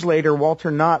 12 years later,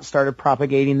 Walter Knott started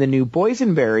propagating the new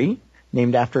boysenberry,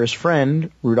 named after his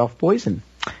friend, Rudolph Boysen.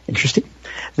 Interesting.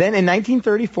 Then in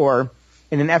 1934,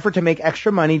 in an effort to make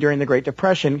extra money during the Great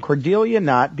Depression, Cordelia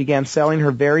Knott began selling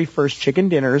her very first chicken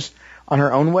dinners on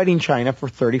her own wedding china for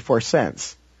 34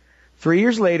 cents. 3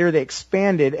 years later, they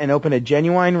expanded and opened a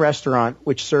genuine restaurant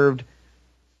which served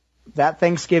that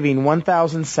Thanksgiving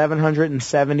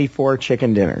 1,774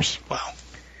 chicken dinners. Wow.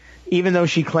 Even though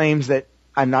she claims that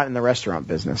I'm not in the restaurant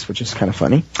business, which is kind of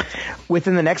funny.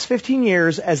 Within the next 15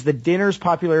 years, as the dinner's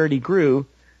popularity grew,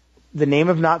 the name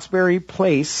of Knott's Berry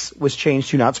Place was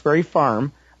changed to Knott's Berry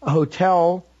Farm. A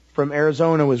hotel from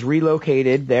Arizona was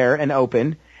relocated there and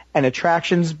opened, and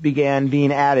attractions began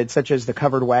being added, such as the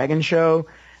Covered Wagon Show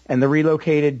and the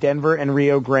relocated Denver and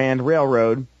Rio Grande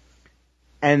Railroad.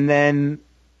 And then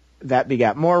that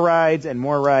begat more rides,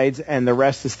 and the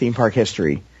rest is theme park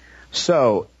history.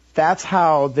 So that's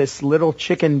how this little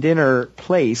chicken dinner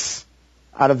place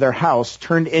out of their house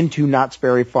turned into Knott's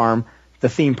Berry Farm, the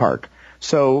theme park.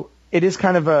 So it is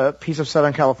kind of a piece of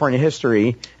Southern California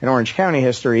history and Orange County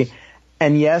history.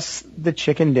 And yes, the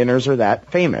chicken dinners are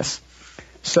that famous.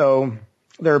 So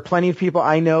there are plenty of people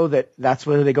I know that's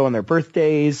where they go on their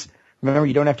birthdays. Remember,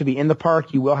 you don't have to be in the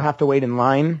park. You will have to wait in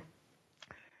line.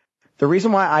 The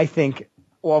reason why I think,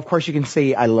 well, of course you can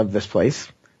see I love this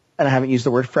place, and I haven't used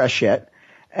the word fresh yet.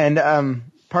 And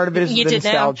part of it is the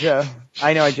nostalgia. Now.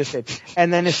 I know I just did.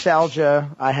 And the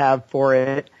nostalgia I have for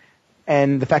it,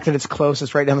 and the fact that it's close,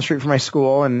 it's right down the street from my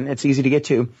school, and it's easy to get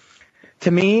to.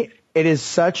 To me, it is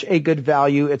such a good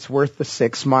value, it's worth the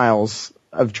 6 miles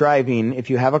of driving if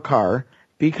you have a car,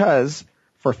 because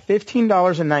for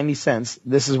 $15.90,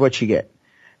 this is what you get.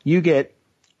 You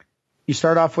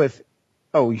start off with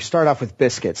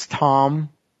biscuits. Tom,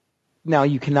 now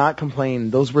you cannot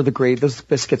complain. Those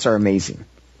biscuits are amazing.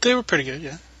 They were pretty good,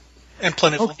 yeah. And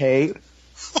plentiful. Okay.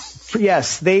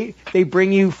 Yes, they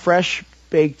bring you fresh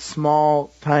baked,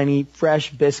 small, tiny,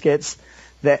 fresh biscuits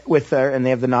and they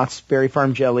have the Knott's Berry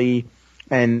Farm jelly,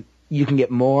 and you can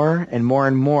get more and more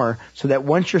and more, so that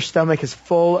once your stomach is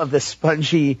full of the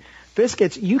spongy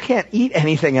biscuits, you can't eat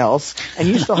anything else, and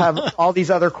you still have all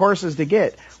these other courses to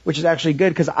get, which is actually good,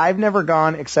 because I've never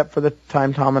gone, except for the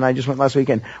time Tom and I just went last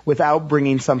weekend, without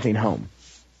bringing something home.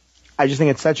 I just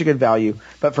think it's such a good value.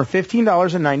 But for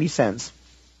 $15.90,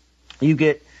 you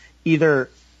get either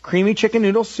creamy chicken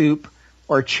noodle soup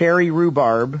or cherry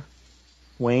rhubarb.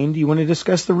 Wayne, do you want to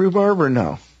discuss the rhubarb or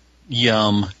no?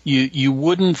 Yum. You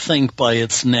wouldn't think by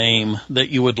its name that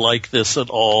you would like this at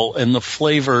all, and the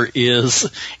flavor it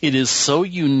is so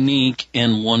unique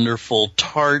and wonderful,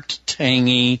 tart,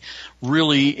 tangy,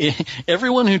 really,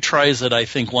 everyone who tries it, I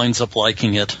think, winds up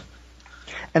liking it.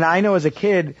 And I know as a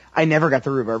kid, I never got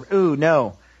the rhubarb. Ooh,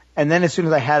 no. And then as soon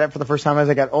as I had it for the first time as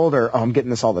I got older, I'm getting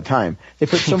this all the time. They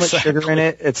put so much sugar in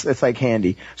it, it's like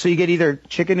candy. So you get either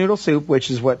chicken noodle soup,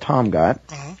 which is what Tom got.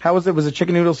 Uh-huh. How was it? Was it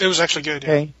chicken noodle soup? It was actually good, yeah.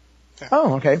 Okay. Yeah.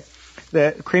 Oh, okay.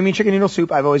 The creamy chicken noodle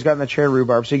soup, I've always gotten the cherry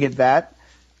rhubarb. So you get that.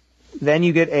 Then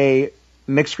you get a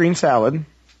mixed green salad.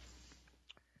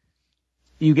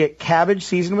 You get cabbage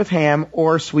seasoned with ham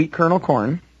or sweet kernel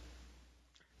corn.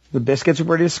 The biscuits we've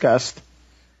already discussed.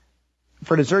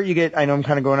 For dessert, you get, I know I'm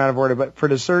kind of going out of order, but for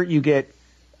dessert, you get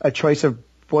a choice of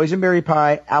boysenberry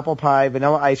pie, apple pie,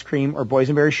 vanilla ice cream, or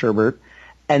boysenberry sherbet.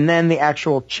 And then the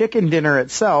actual chicken dinner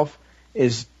itself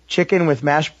is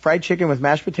fried chicken with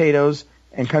mashed potatoes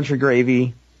and country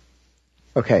gravy.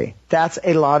 Okay, that's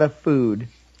a lot of food.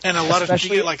 And you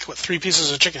get like, 3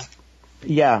 pieces of chicken.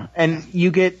 Yeah, and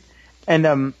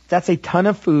that's a ton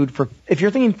of food for, if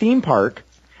you're thinking theme park,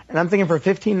 and I'm thinking for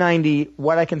 $15.90,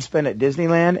 what I can spend at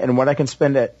Disneyland and what I can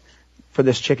spend for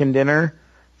this chicken dinner,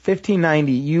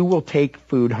 $15.90, you will take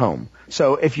food home.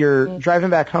 So if you're driving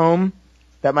back home,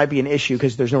 that might be an issue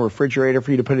because there's no refrigerator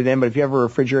for you to put it in. But if you have a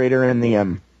refrigerator in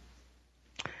the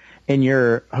in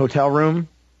your hotel room,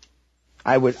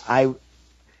 you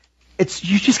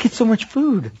just get so much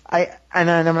food. And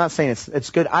I'm not saying it's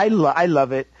good. I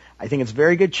love it. I think it's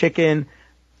very good chicken.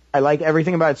 I like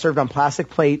everything about it served on plastic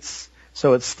plates.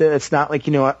 So it's not like,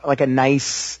 like a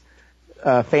nice,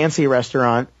 fancy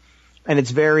restaurant. And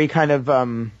it's very kind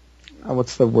of,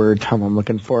 what's the word, Tom, I'm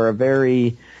looking for? A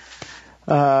very,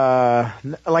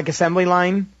 like assembly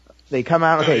line. They come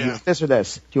out, okay, do you want this or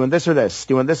this? Do you want this or this?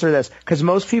 Do you want this or this? Because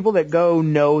most people that go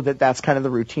know that that's kind of the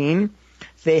routine.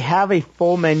 They have a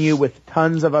full menu with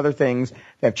tons of other things.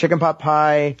 They have chicken pot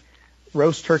pie,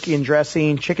 roast turkey and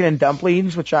dressing, chicken and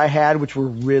dumplings, which I had, which were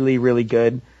really, really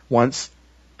good once.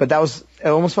 But it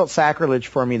almost felt sacrilege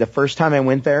for me the first time I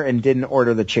went there and didn't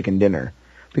order the chicken dinner.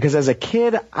 Because as a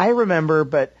kid, I remember,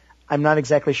 but I'm not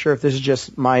exactly sure if this is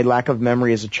just my lack of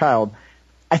memory as a child,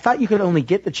 I thought you could only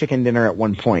get the chicken dinner at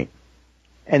one point.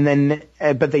 And then,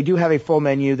 but they do have a full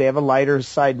menu. They have a lighter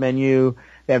side menu.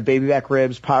 They have baby back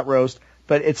ribs, pot roast.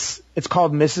 But it's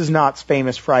called Mrs. Knott's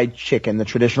Famous Fried Chicken, the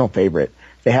traditional favorite.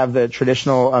 They have the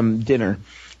traditional dinner.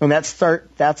 And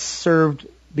that's served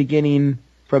beginning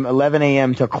from 11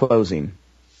 a.m. till closing.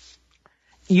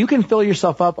 You can fill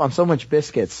yourself up on so much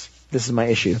biscuits. This is my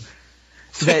issue.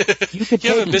 That you could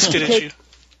have a biscuit issue.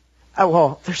 Oh,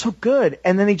 well, they're so good.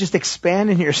 And then they just expand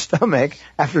in your stomach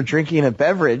after drinking a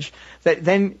beverage that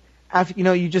then after,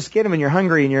 you just get them and you're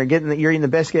hungry and you're eating the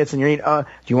biscuits and you're eating, do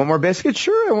you want more biscuits?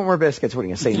 Sure, I want more biscuits. What are you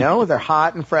going to say? No, they're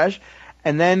hot and fresh.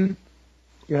 And then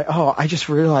you're like, oh, I just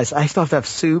realized I still have to have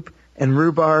soup and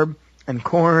rhubarb and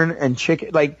corn and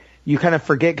chicken. Like, you kind of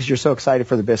forget because you're so excited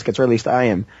for the biscuits, or at least I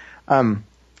am. And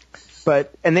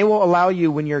they will allow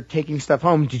you when you're taking stuff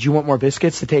home, did you want more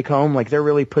biscuits to take home? Like, they're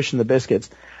really pushing the biscuits.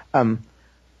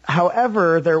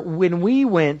 However, when we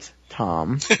went,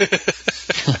 Tom,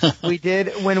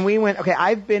 okay,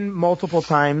 I've been multiple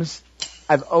times.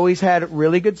 I've always had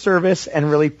really good service and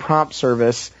really prompt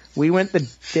service. We went the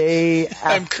day after.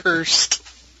 I'm cursed.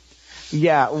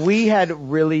 Yeah, we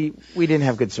didn't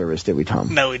have good service, did we,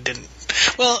 Tom? No, we didn't.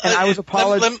 Well, and I was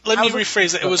apologizing. Let me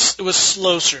rephrase that. It was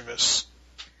slow service.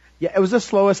 Yeah, it was the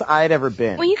slowest I had ever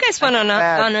been. Well, you guys went on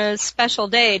a special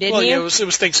day, didn't you? Well, yeah, it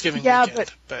was Thanksgiving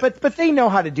weekend. But they know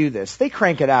how to do this. They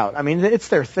crank it out. I mean, it's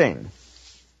their thing.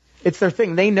 It's their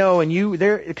thing. They know,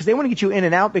 because they want to get you in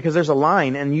and out because there's a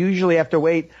line, and you usually have to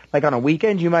wait, like on a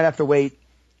weekend, you might have to wait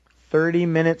 30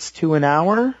 minutes to an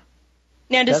hour.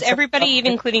 Now, does everybody,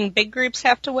 even including big groups,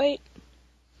 have to wait?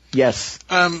 Yes.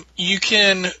 You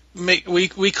can make,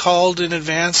 we called in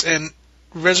advance, and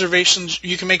reservations,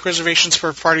 you can make reservations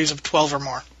for parties of 12 or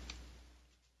more.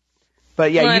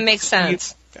 But yeah, it makes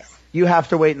sense. You have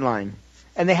to wait in line.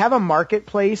 And they have a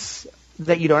marketplace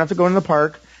that you don't have to go into the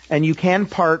park, and you can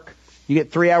park. You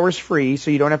get 3 hours free,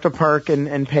 so you don't have to park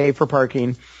and pay for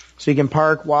parking. So you can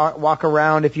park, walk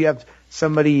around. If you have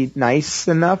somebody nice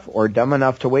enough or dumb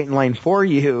enough to wait in line for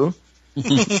you. What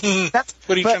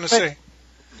are you trying to say?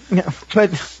 Yeah,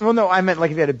 no, I meant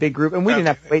like if you had a big group, and we didn't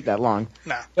have to wait that long.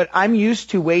 No. But I'm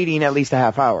used to waiting at least a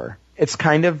half hour.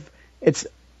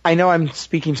 I know I'm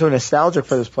speaking so nostalgic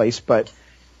for this place, but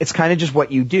it's kind of just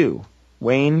what you do.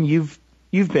 Wayne, you've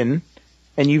been,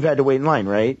 and you've had to wait in line,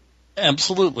 right?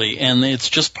 Absolutely, and it's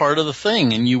just part of the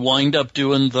thing, and you wind up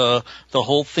doing the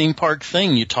whole theme park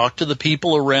thing. You talk to the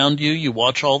people around you, you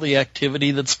watch all the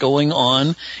activity that's going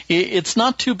on. It's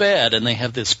not too bad, and they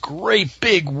have this great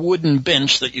big wooden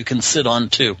bench that you can sit on,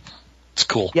 too. It's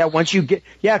cool. Yeah,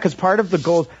 because part of the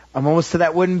goal, I'm almost to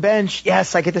that wooden bench.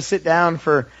 Yes, I get to sit down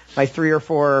for my 3 or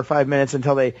 4 or 5 minutes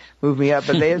until they move me up.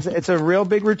 But it's a real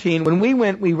big routine. When we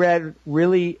went, we read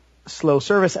really slow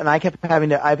service, and I kept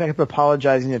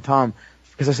apologizing to Tom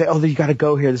because I say, "Oh, you got to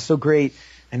go here. This is so great."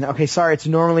 And okay, sorry, it's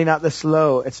normally not this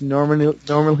slow. It's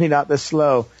normally not this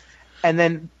slow. And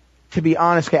then, to be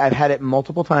honest, okay, I've had it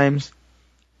multiple times.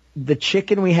 The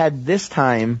chicken we had this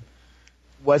time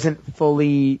wasn't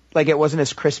fully, like, it wasn't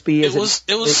as crispy as it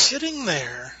was sitting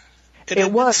there.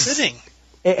 It was sitting.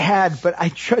 It had, but I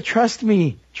trust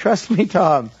me,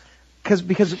 Tom.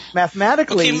 Because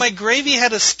mathematically... Okay, my gravy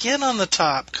had a skin on the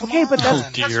top. Come on. But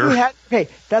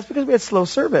that's because we had slow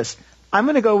service. I'm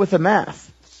going to go with the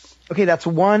math. Okay, that's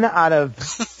 1 out of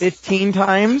 15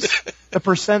 times. The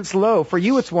percent's low. For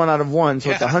you, it's 1 out of 1,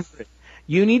 so it's 100.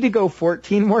 You need to go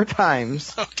 14 more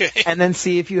times. Okay. And then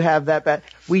see if you have that bad.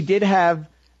 We did have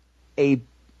a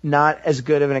not as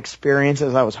good of an experience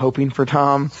as I was hoping for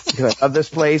Tom, because I love this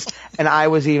place. And I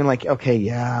was even like, okay,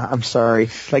 yeah, I'm sorry.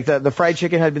 Like the fried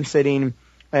chicken had been sitting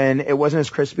and it wasn't as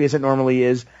crispy as it normally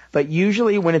is. But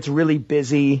usually when it's really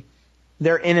busy,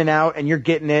 they're in and out and you're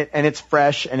getting it and it's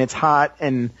fresh and it's hot.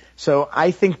 And so I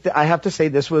think that I have to say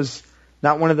this was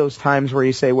not one of those times where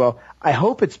you say, well, I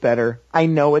hope it's better. I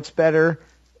know it's better.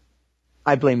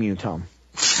 I blame you, Tom.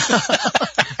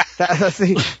 That's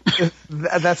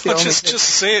the only just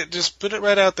say it. Just put it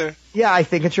right out there. Yeah, I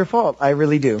think it's your fault. I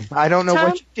really do. I don't know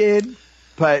what you did,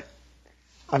 but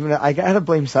I gotta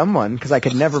blame someone because I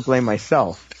could never blame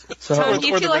myself. So, Tom, do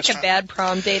you feel like a bad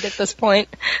prom date at this point?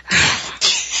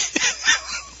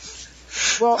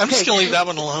 Well, I'm just gonna leave that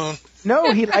one alone.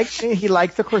 No, he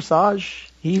liked the corsage.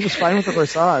 He was fine with the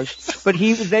corsage, but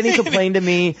then he complained to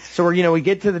me. So we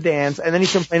get to the dance, and then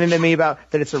he's complaining to me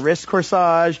about that it's a wrist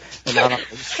corsage. And I'm not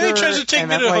sure, he tries to take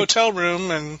me to a hotel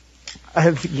room, and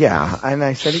and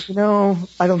I said,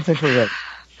 I don't think we're ready.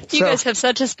 You guys have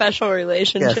such a special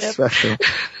relationship. Yes, special.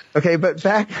 Okay, but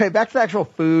back to the actual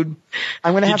food.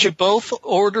 Did you both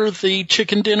order the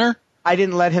chicken dinner? I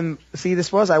didn't let him see. I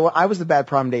was the bad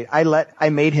prom date. I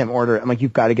made him order it. I'm like,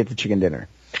 you've got to get the chicken dinner.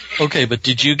 Okay, but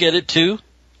did you get it too?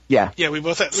 Yeah. Yeah, we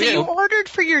both had. So you ordered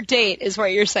for your date, is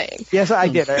what you're saying? Yes, I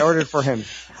did. I ordered for him.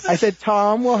 I said,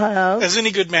 Tom will have. As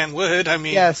any good man would, I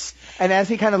mean. Yes. And as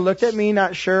he kind of looked at me,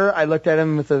 not sure, I looked at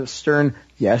him with a stern,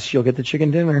 yes, you'll get the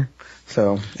chicken dinner.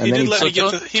 So, and he then did let me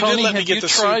get the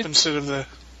soup instead of the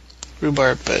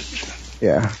rhubarb, but.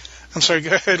 Yeah. I'm sorry,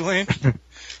 go ahead, Wayne.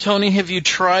 Tony, have you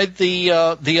tried the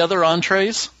other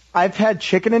entrees? I've had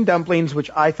chicken and dumplings,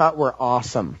 which I thought were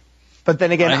awesome. But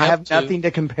then again, I have nothing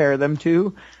to compare them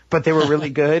to, but they were really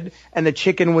good. And the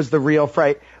chicken was the real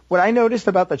fried. What I noticed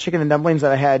about the chicken and dumplings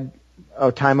that I had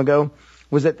a time ago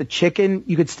was that the chicken,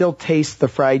 you could still taste the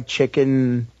fried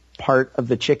chicken part of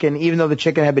the chicken, even though the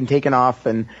chicken had been taken off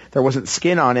and there wasn't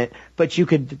skin on it. But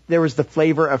there was the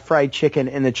flavor of fried chicken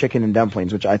in the chicken and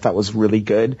dumplings, which I thought was really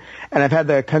good. And I've had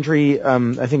the country,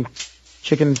 I think,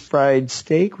 chicken fried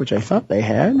steak, which I thought they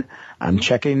had. I'm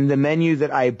checking the menu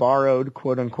that I borrowed,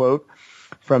 quote unquote,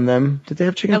 from them. Did they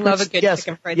have chicken? I love a good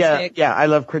chicken fried steak. Yeah, I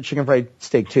love chicken fried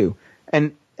steak too.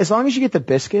 And as long as you get the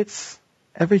biscuits,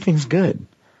 everything's good.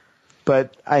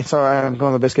 But I'm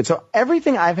going with the biscuits. So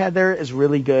everything I've had there is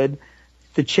really good.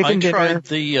 The chicken dinner.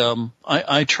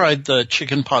 I tried the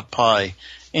chicken pot pie,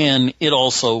 and it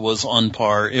also was on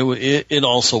par. It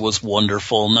also was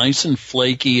wonderful, nice and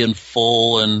flaky and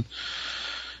full, and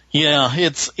yeah,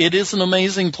 it is an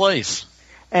amazing place.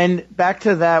 And back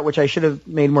to that, which I should have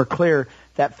made more clear,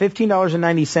 that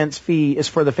 $15.90 fee is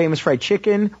for the famous fried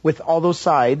chicken with all those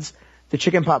sides, the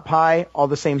chicken pot pie, all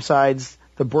the same sides,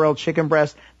 the broiled chicken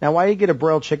breast. Now, why do you get a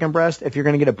broiled chicken breast if you're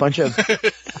going to get a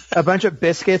bunch of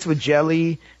biscuits with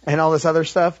jelly and all this other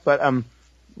stuff? But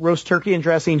roast turkey and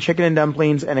dressing, chicken and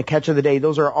dumplings, and a catch of the day.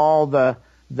 Those are all the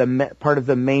part of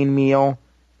the main meal.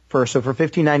 So for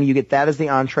 $15.90, you get that as the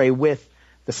entree with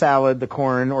the salad, the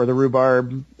corn, or the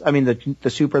rhubarb. I mean, the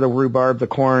soup or the rhubarb, the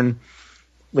corn,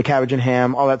 the cabbage and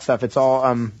ham, all that stuff. It's all,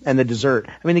 and the dessert.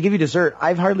 I mean, they give you dessert.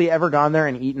 I've hardly ever gone there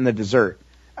and eaten the dessert.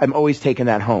 I'm always taking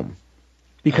that home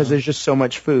because there's just so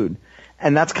much food.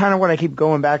 And that's kind of what I keep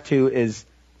going back to is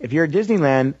if you're at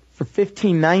Disneyland for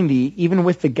 $15.90, even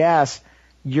with the gas,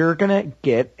 you're going to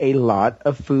get a lot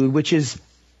of food, which is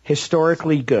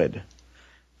historically good.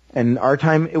 and our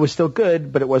time it was still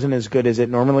good, but it wasn't as good as it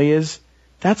normally is.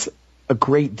 That's a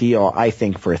great deal, I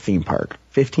think, for a theme park.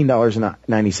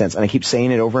 $15.90, and I keep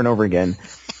saying it over and over again.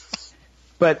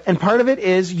 And part of it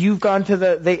is you've gone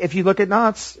to if you look at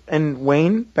Knott's, and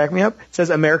Wayne, back me up, it says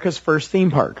America's first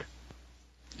theme park.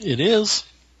 It is.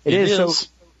 It is. So,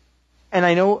 and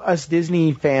I know us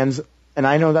Disney fans, and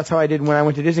I know that's how I did when I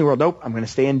went to Disney World. Nope, I'm going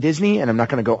to stay in Disney, and I'm not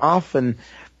going to go off. And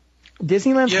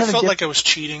Disneyland's kind of felt like I was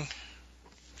cheating.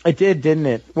 It did, didn't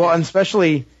it? Well, and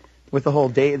especially with the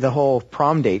whole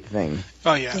prom date thing.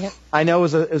 Oh yeah. I know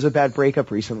it was a bad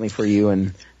breakup recently for you,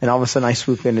 and all of a sudden I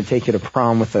swoop in to take you to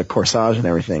prom with a corsage and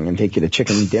everything, and take you to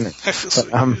chicken dinner. I feel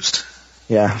so used.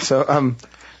 Yeah. So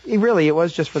it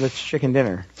was just for the chicken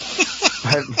dinner.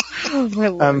 But, oh my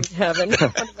Lord heaven! When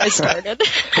have I started?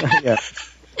 Yeah.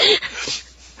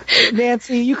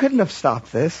 Nancy, you couldn't have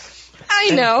stopped this. I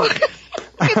know.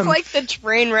 It's like the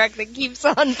train wreck that keeps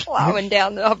on plowing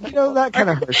down the uphill. That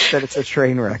kind of hurts that it's a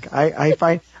train wreck.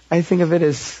 I think of it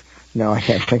as no, I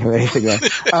can't think of anything else.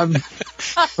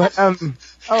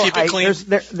 Keep it clean.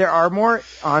 There are more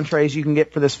entrees you can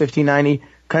get for this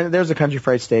 $15.90. There's a country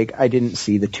fried steak. I didn't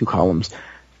see the 2 columns.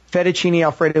 Fettuccine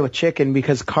Alfredo with chicken,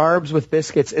 because carbs with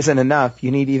biscuits isn't enough.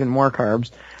 You need even more carbs.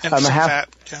 And some fat.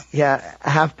 Yeah, a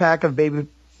half pack of baby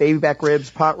back ribs,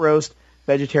 pot roast,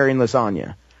 vegetarian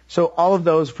lasagna. So all of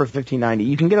those for $15.90.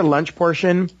 You can get a lunch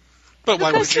portion. But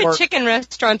why would you? It's a chicken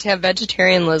restaurant to have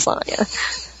vegetarian lasagna.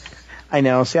 I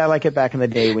know. See, I like it back in the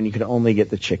day when you could only get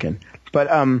the chicken. But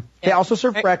they also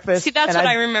serve breakfast. See, that's what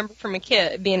I remember from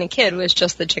being a kid, was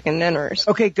just the chicken dinners.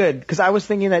 Okay, good. Because I was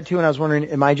thinking that too, and I was wondering,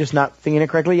 am I just not thinking it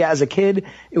correctly? Yeah, as a kid,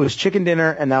 it was chicken dinner,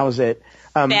 and that was it.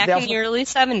 Back in the early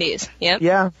 70s, yep.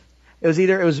 Yeah.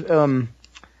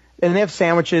 And they have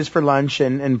sandwiches for lunch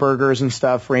and burgers and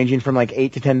stuff, ranging from like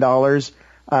 $8 to $10.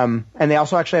 And they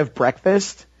also actually have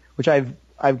breakfast, which I've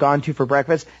gone to for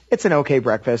breakfast. It's an okay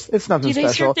breakfast. It's nothing special. Do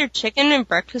they serve their chicken at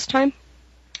breakfast time?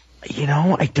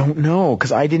 I don't know,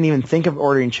 because I didn't even think of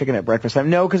ordering chicken at breakfast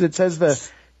time. No, because it says the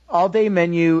all-day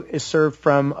menu is served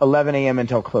from 11 a.m.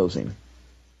 until closing.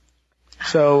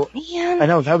 So, man, I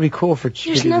know, that would be cool for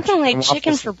chicken. There's nothing like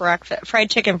chicken for breakfast,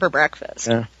 fried chicken for breakfast.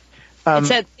 Yeah.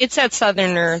 It's that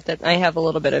southerner that I have a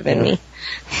little bit of in me.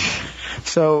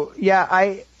 So, yeah,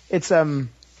 I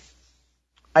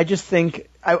just think,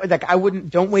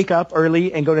 don't wake up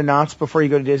early and go to Knott's before you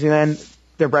go to Disneyland.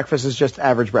 Their breakfast is just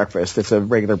average breakfast. It's a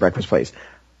regular breakfast place.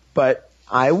 But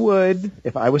I would,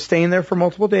 if I was staying there for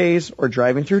multiple days or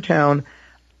driving through town,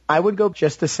 I would go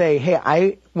just to say, hey,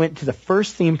 I went to the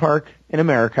first theme park in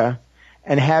America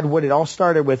and had what it all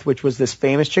started with, which was this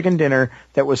famous chicken dinner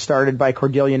that was started by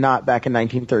Cordelia Knott back in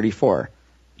 1934,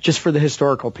 just for the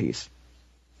historical piece.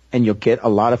 And you'll get a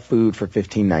lot of food for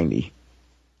 $15.90.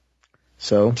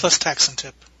 So plus tax and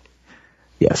tip.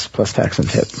 Yes, plus tax and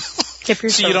tip.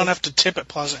 So you don't have to tip at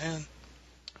Plaza Inn.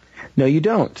 No, you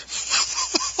don't.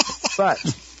 But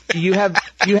do you have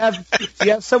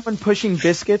someone pushing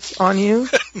biscuits on you?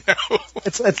 No.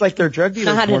 It's like they're drug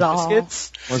dealers. Not at all.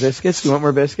 Biscuits? More biscuits? You want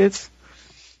more biscuits?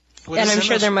 And I'm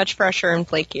sure they're much fresher and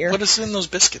flakier. What is in those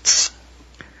biscuits?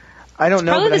 I don't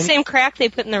know. Probably the same crack they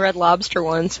put in the Red Lobster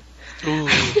ones. Ooh.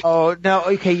 Oh, no.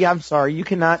 Okay, yeah, I'm sorry. You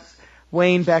cannot,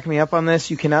 Wayne, back me up on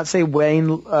this. You cannot say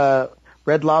Wayne,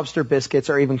 Red Lobster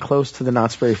biscuits are even close to the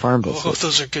Knott's Berry Farm biscuits. Oh,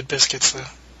 those are good biscuits, though.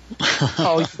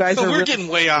 Oh, you guys are We're getting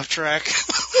way off track.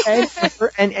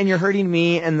 and you're hurting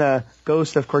me and the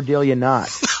ghost of Cordelia Knott.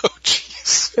 Oh,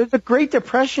 jeez. It was the Great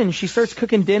Depression. She starts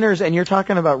cooking dinners, and you're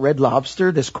talking about Red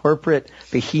Lobster, this corporate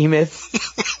behemoth.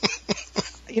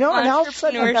 And all of a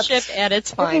sudden, entrepreneurship at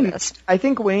its finest. I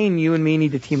think, Wayne, you and me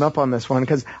need to team up on this one,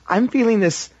 because I'm feeling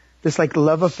this like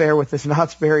love affair with this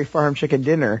Knott's Berry Farm chicken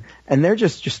dinner, and they're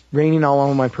just raining all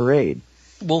over my parade.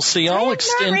 Well, see, I'll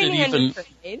extend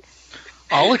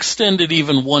it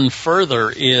even one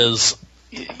further. Is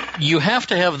you have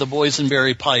to have the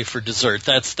boysenberry pie for dessert.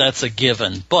 That's a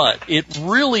given. But it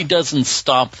really doesn't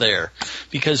stop there,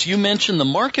 because you mentioned the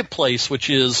marketplace, which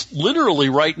is literally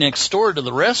right next door to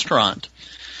the restaurant.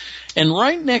 And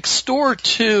right next door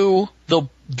to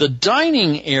the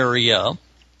dining area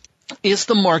is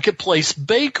the Marketplace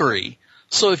Bakery.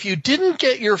 So if you didn't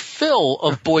get your fill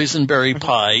of boysenberry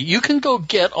pie, you can go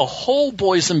get a whole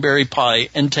boysenberry pie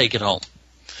and take it home.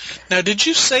 Now, did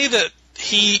you say that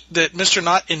Mr.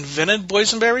 Knott invented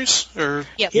boysenberries? Or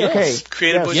yep. Okay.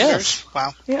 Created boysenberries? Yes.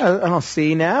 Wow. Yeah, I'll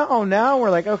see now. Oh, now we're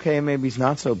like, okay, maybe he's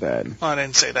not so bad. Well, I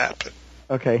didn't say that, but...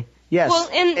 Okay. Yes. Well,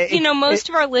 and, most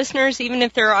of our listeners, even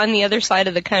if they're on the other side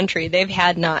of the country, they've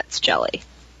had Knott's jelly.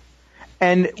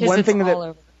 And one thing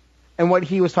that And what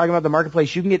he was talking about, the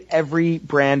marketplace, you can get every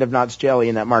brand of Knott's Jelly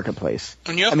in that marketplace.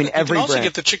 And you every can also brand.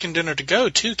 get the chicken dinner to go,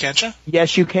 too, can't you?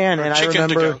 Yes, you can. Or and I chicken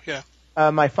remember to go, yeah.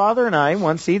 my father and I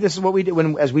once, this is what we did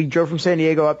as we drove from San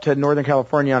Diego up to Northern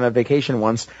California on a vacation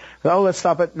once. Let's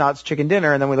stop at Knott's Chicken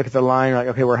Dinner. And then we look at the line, we're like,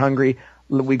 okay, we're hungry.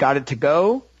 We got it to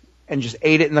go and just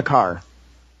ate it in the car.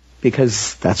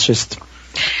 Because that's just...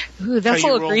 Ooh, that's a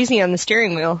little greasy on the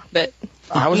steering wheel, but,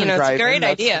 it's a great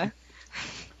idea.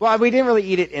 Well, we didn't really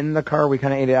eat it in the car. We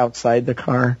kind of ate it outside the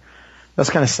car. That's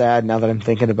kind of sad now that I'm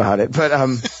thinking about it. But,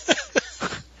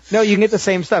 no, you can get the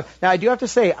same stuff. Now, I do have to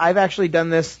say, I've actually done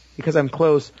this because I'm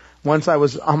close. Once I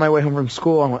was on my way home from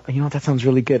school, I went, you know what, that sounds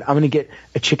really good. I'm going to get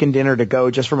a chicken dinner to go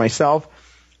just for myself.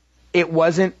 It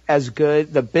wasn't as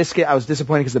good. The biscuit, I was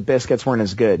disappointed because the biscuits weren't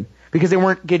as good. Because they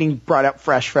weren't getting brought out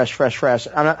fresh.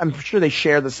 I'm sure they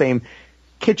share the same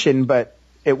kitchen, but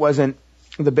it wasn't,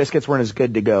 the biscuits weren't as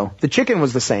good to go. The chicken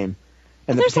was the same.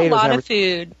 And the there's potatoes a lot of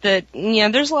food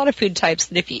there's a lot of food types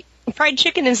that fried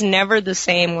chicken is never the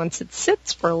same once it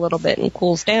sits for a little bit and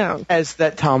cools down. As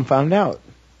that Tom found out.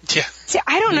 Yeah. See,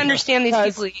 I don't understand these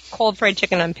people who eat cold fried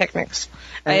chicken on picnics.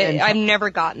 I've never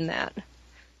gotten that.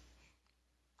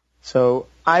 So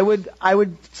I would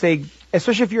say,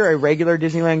 especially if you're a regular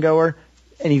Disneyland goer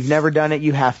and you've never done it,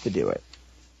 you have to do it.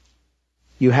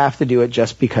 You have to do it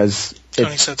just because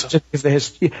Tony said so.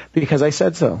 Just because I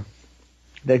said so.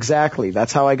 Exactly.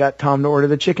 That's how I got Tom to order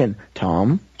the chicken.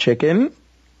 Tom, chicken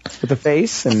with a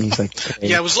face, and he's like, okay.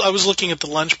 Yeah, I was looking at the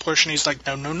lunch portion. He's like,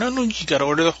 no, you got to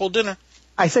order the whole dinner.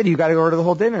 I said you got to order the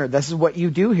whole dinner. This is what you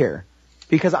do here.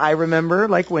 Because I remember,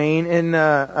 like Wayne and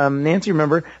Nancy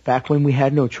remember, back when we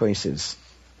had no choices.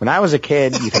 When I was a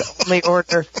kid, you could only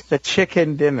order the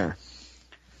chicken dinner.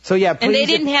 So yeah, please. And they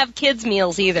didn't have kids'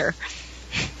 meals either.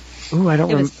 Ooh, I don't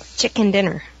remember. It was chicken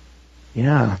dinner.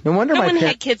 Yeah. No wonder no my one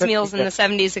parents had kids' meals in the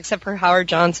 70s except for Howard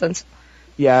Johnson's.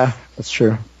 Yeah, that's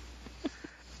true.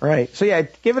 Right. So yeah,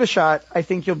 give it a shot. I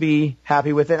think you'll be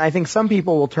happy with it. And I think some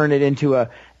people will turn it into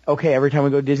okay, every time we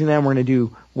go to Disneyland, we're going to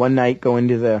do one night, go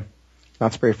into the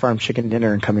Knott's Berry Farm chicken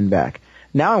dinner and coming back.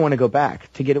 Now I want to go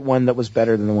back to get one that was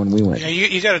better than the one we went. Yeah,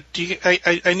 you got to.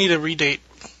 I need a redate.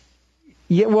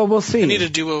 Yeah, well, we'll see. I need a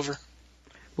do-over.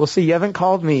 We'll see. You haven't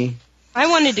called me. I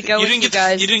wanted to go with you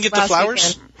guys. You didn't get the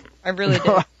flowers? Weekend. I really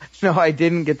did. No, I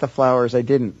didn't get the flowers. I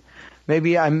didn't.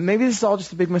 Maybe this is all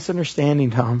just a big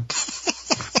misunderstanding, Tom.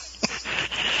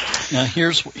 Now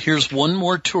here's one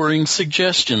more touring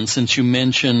suggestion, since you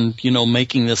mentioned,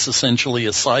 making this essentially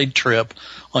a side trip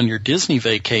on your Disney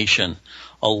vacation.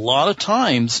 A lot of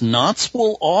times, Knott's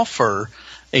will offer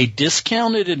a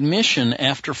discounted admission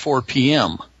after 4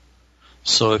 p.m.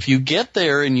 So if you get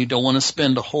there and you don't want to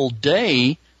spend a whole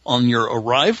day on your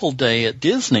arrival day at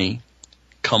Disney,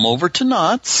 come over to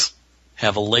Knott's,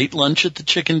 have a late lunch at the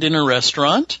chicken dinner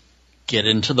restaurant, get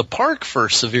into the park for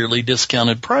a severely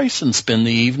discounted price, and spend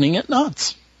the evening at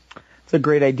Knott's. It's a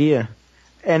great idea.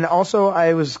 And also,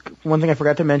 one thing I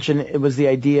forgot to mention, it was the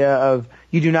idea of,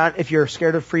 you do not, if you're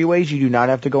scared of freeways, you do not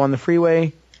have to go on the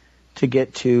freeway to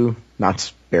get to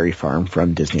Knott's Berry Farm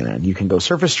from Disneyland. You can go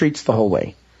surface streets the whole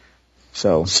way.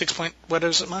 So what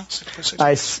is it, Miles?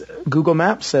 6.6? Google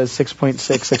Maps says 6.6,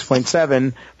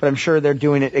 6.7, but I'm sure they're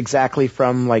doing it exactly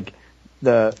from like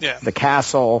the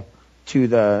castle to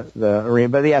the arena.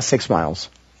 But yeah, 6 miles,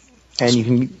 and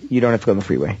you don't have to go on the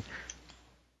freeway.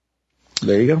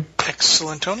 There you go.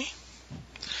 Excellent, Tony.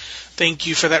 Thank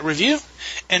you for that review.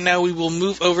 And now we will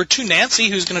move over to Nancy,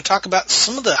 who's going to talk about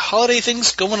some of the holiday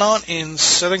things going on in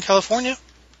Southern California.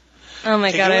 Oh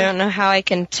my God, I don't know how I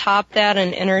can top that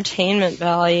in entertainment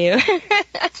value.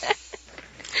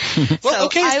 Well,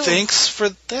 thanks for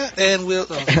that, and we'll...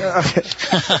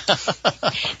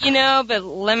 but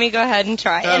let me go ahead and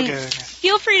try. Okay. And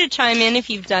feel free to chime in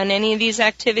if you've done any of these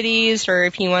activities or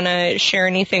if you want to share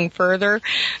anything further,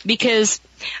 because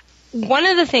one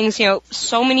of the things,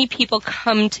 so many people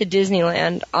come to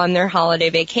Disneyland on their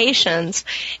holiday vacations,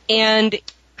 and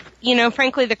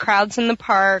frankly, the crowds in the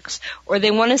parks, or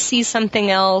they want to see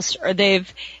something else, or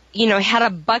they've, had a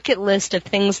bucket list of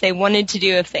things they wanted to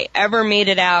do if they ever made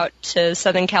it out to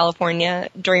Southern California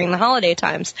during the holiday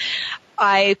times.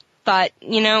 I thought,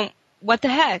 what the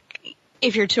heck?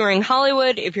 If you're touring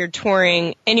Hollywood, if you're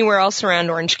touring anywhere else around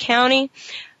Orange County,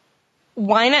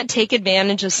 why not take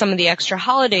advantage of some of the extra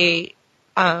holiday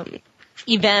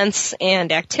events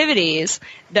and activities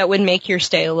that would make your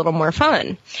stay a little more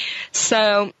fun?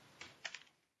 So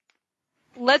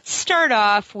let's start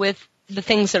off with the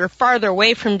things that are farther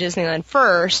away from Disneyland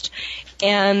first,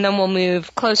 and then we'll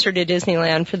move closer to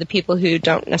Disneyland for the people who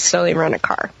don't necessarily rent a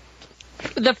car.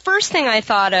 The first thing I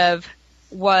thought of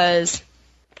was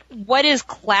what is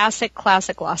classic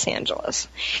Los Angeles?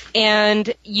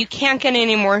 And you can't get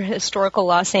any more historical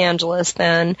Los Angeles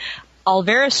than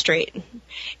Olvera Street.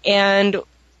 And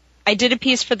I did a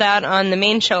piece for that on the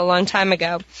main show a long time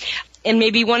ago. And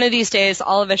maybe one of these days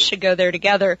all of us should go there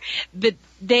together. But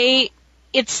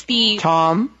it's the...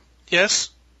 Tom? Yes?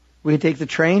 We can take the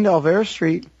train to Olvera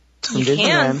Street from You Disneyland.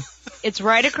 can. It's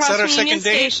right across from Union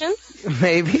Station.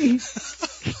 Maybe.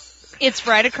 It's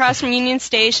right across from Union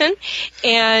Station,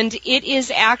 and it is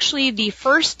actually the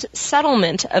first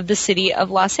settlement of the city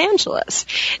of Los Angeles.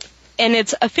 And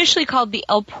it's officially called the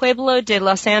El Pueblo de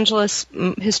Los Angeles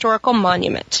Historical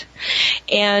Monument.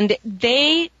 And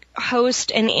they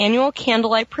host an annual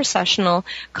candlelight processional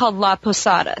called La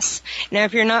Posadas. Now,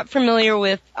 if you're not familiar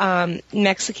with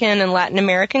Mexican and Latin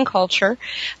American culture...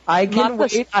 I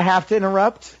have to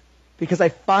interrupt, because I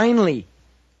finally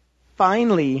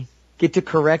get to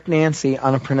correct Nancy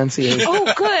on a pronunciation.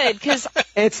 Oh, good, because...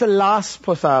 It's Las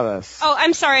Posadas. Oh,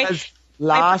 I'm sorry. I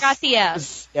forgot the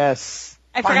S. Yes.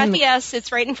 I forgot the S.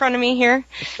 It's right in front of me here.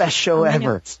 Best show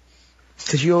ever.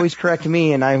 Because you always correct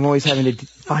me, and I'm always having to...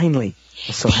 Finally.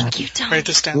 I'm so Thank happy. you, Tom. Write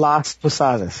this down. Las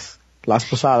Posadas. Las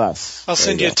Posadas. I'll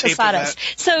send you a tape of that.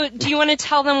 So, do you want to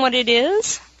tell them what it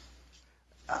is?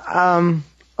 Okay.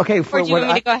 Or do you want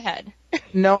me to go ahead?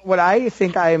 No, what I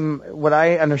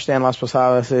understand Las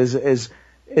Posadas is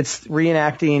it's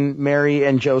reenacting Mary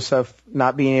and Joseph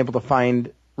not being able to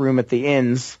find room at the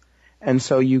inns, and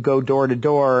so you go door to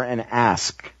door and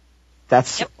ask.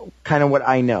 That's kind of what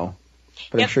I know.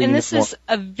 But I'm sure and you this know is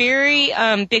a very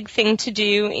big thing to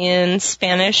do in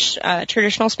Spanish,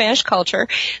 traditional Spanish culture.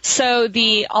 So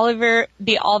the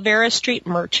Olvera Street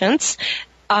merchants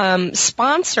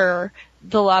sponsor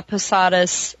the La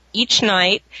Posadas each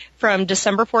night from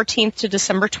December 14th to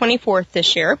December 24th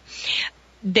this year.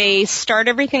 They start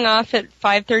everything off at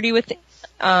 5:30 with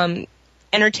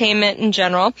entertainment in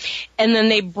general, and then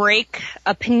they break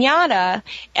a piñata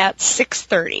at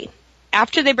 6:30.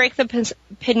 After they break the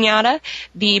piñata,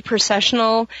 the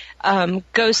processional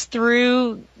goes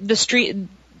through the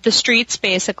streets,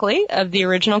 basically, of the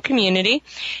original community.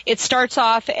 It starts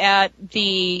off at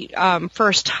the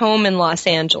first home in Los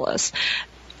Angeles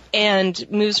and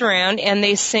moves around, and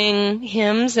they sing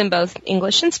hymns in both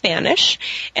English and Spanish,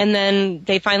 and then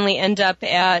they finally end up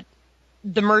at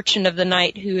the merchant of the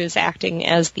night, who is acting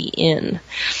as the inn.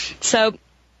 So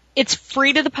it's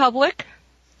free to the public.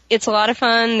 It's a lot of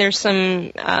fun. There's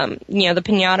some, the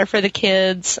piñata for the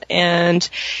kids, and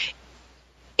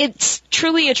it's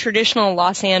truly a traditional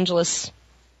Los Angeles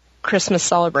Christmas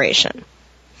celebration.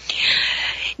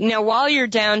 Now, while you're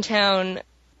downtown,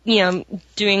 doing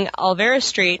Olvera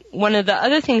Street, one of the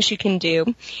other things you can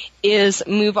do is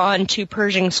move on to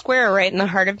Pershing Square, right in the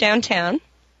heart of downtown.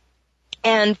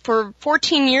 And for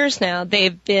 14 years now,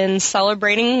 they've been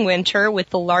celebrating winter with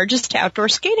the largest outdoor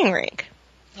skating rink.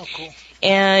 Oh, cool.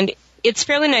 And it's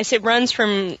fairly nice. It runs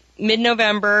from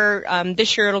mid-November.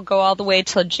 This year it'll go all the way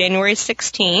till January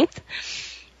 16th.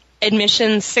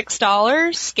 Admission's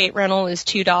 $6. Skate rental is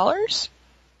 $2.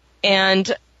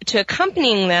 And to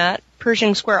accompanying that,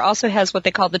 Pershing Square also has what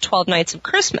they call the 12 Nights of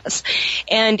Christmas.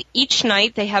 And each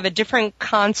night they have a different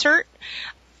concert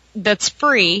that's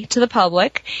free to the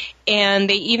public, and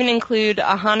they even include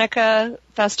a Hanukkah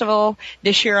festival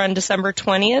this year on December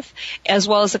 20th, as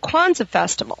well as a Kwanzaa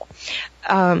festival.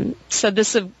 So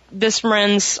this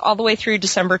runs all the way through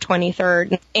December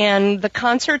 23rd, and the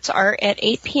concerts are at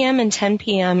 8 p.m. and 10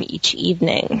 p.m. each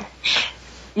evening.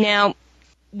 Now,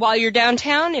 while you're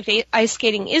downtown, if ice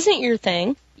skating isn't your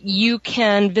thing, you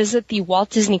can visit the Walt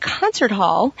Disney Concert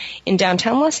Hall in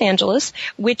downtown Los Angeles,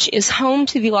 which is home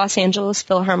to the Los Angeles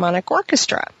Philharmonic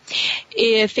Orchestra.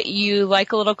 If you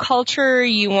like a little culture,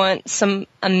 you want some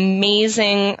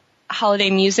amazing holiday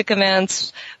music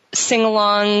events,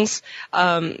 sing-alongs,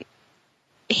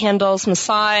 Handel's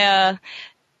Messiah,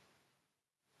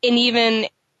 and even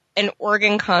an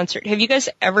organ concert. Have you guys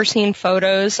ever seen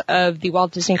photos of the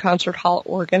Walt Disney Concert Hall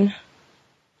organ?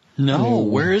 No,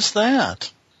 where is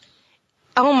that?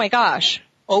 Oh my gosh.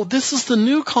 Oh, this is the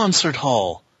new concert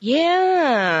hall.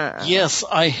 Yeah. Yes,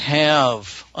 I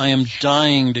have. I am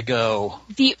dying to go.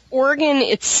 The organ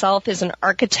itself is an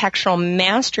architectural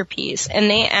masterpiece, and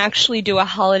they actually do a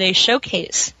holiday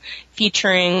showcase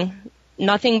featuring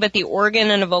nothing but the organ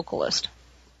and a vocalist.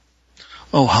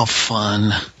 Oh, how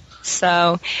fun.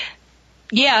 So,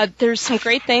 yeah, there's some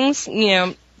great things.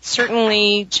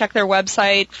 Certainly check their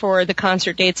website for the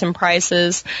concert dates and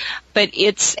prices, but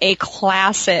it's a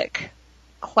classic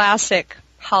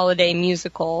holiday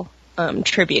musical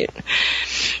tribute.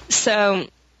 So,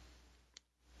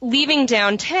 leaving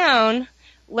downtown,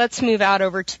 let's move out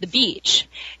over to the beach.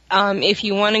 If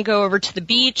you want to go over to the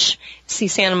beach, see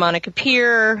Santa Monica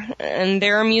Pier and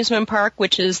their amusement park,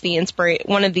 which is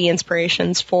one of the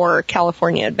inspirations for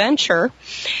California Adventure,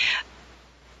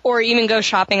 or even go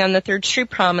shopping on the 3rd Street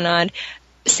Promenade,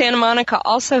 Santa Monica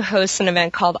also hosts an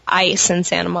event called Ice in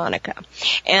Santa Monica.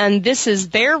 And this is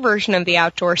their version of the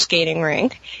outdoor skating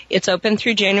rink. It's open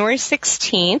through January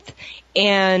 16th,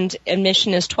 and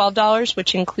admission is $12,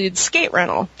 which includes skate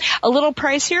rental. A little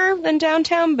pricier than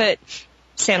downtown, but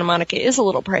Santa Monica is a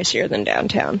little pricier than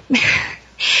downtown.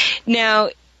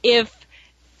 Now, if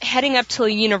heading up to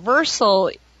Universal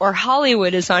or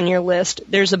Hollywood is on your list,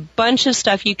 there's a bunch of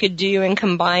stuff you could do and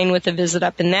combine with a visit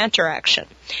up in that direction.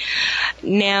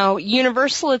 Now,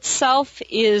 Universal itself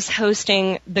is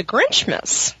hosting the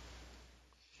Grinchmas.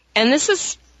 And this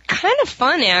is kind of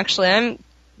fun, actually. I'm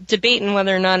debating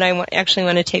whether or not I actually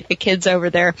want to take the kids over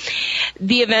there.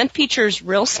 The event features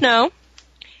real snow,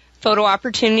 photo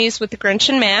opportunities with the Grinch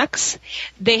and Max.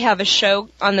 They have a show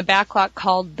on the back lot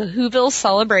called the Whoville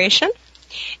Celebration,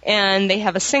 and they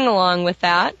have a sing-along with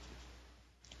that.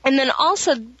 And then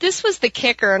also, this was the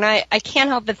kicker, and I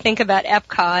can't help but think about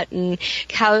Epcot and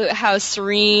how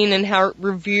serene and how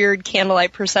revered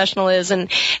Candlelight Processional is,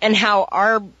 and how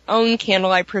our own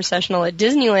Candlelight Processional at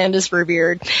Disneyland is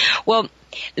revered. Well,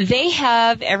 they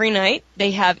have, every night, they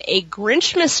have a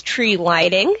Grinchmas tree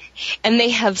lighting, and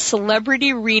they have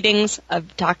celebrity readings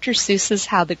of Dr. Seuss's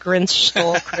How the Grinch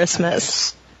Stole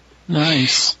Christmas.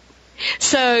 Nice.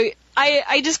 So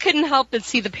I just couldn't help but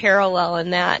see the parallel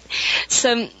in that.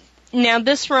 So now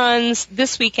this runs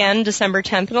this weekend, December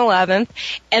 10th and 11th,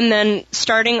 and then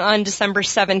starting on December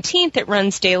 17th, it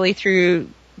runs daily through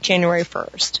January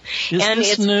 1st. Is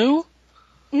this new?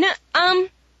 No,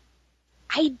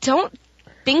 I don't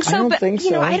think so. I don't but think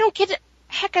you know, so. I don't get it.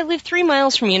 Heck, I live 3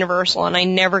 miles from Universal, and I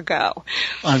never go.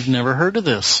 I've never heard of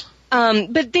this.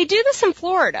 But they do this in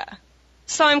Florida.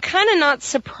 So I'm kind of not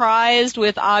surprised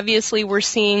with, obviously, we're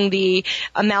seeing the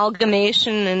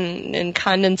amalgamation and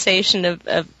condensation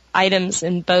of items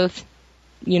in both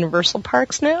Universal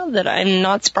parks now, that I'm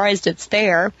not surprised it's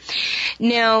there.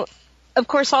 Now, of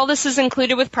course, all this is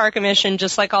included with park admission,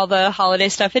 just like all the holiday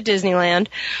stuff at Disneyland.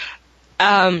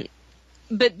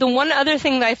 But the one other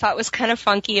thing that I thought was kind of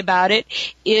funky about it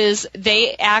is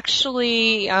they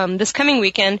actually, this coming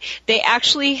weekend, they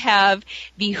actually have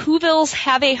the Whovilles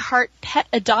Have a Heart Pet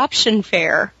Adoption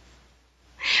Fair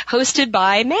hosted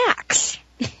by Max,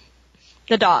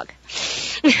 the dog.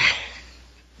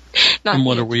 And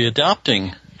what are we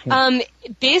adopting?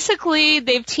 Basically,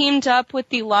 they've teamed up with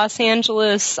the Los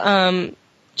Angeles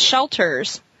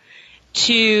shelters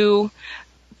to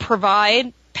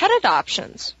provide pet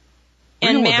adoptions.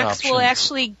 And Max will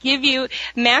actually give you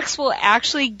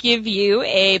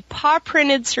a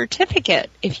paw-printed certificate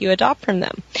if you adopt from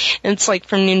them. And it's like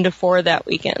from noon to 4 that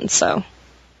weekend, so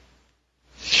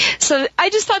I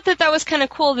just thought that was kind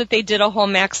of cool that they did a whole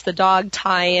Max the dog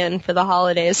tie-in for the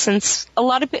holidays, since a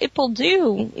lot of people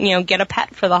do, get a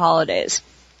pet for the holidays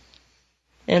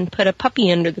and put a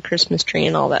puppy under the Christmas tree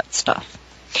and all that stuff.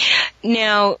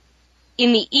 Now,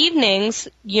 in the evenings,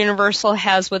 Universal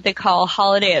has what they call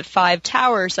Holiday at 5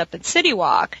 Towers up at City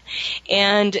Walk,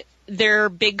 and their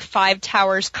big 5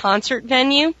 Towers concert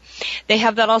venue. They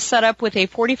have that all set up with a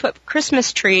 40-foot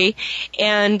Christmas tree,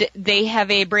 and they have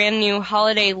a brand new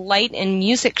holiday light and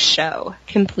music show,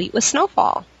 complete with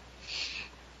snowfall.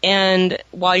 And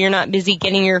while you're not busy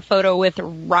getting your photo with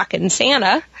Rockin'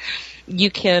 Santa, you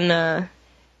can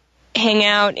hang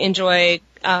out, enjoy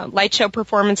light show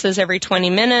performances every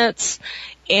 20 minutes,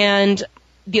 and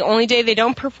the only day they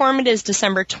don't perform it is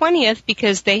December 20th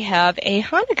because they have a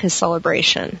Hanukkah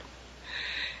celebration.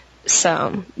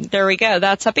 So, there we go.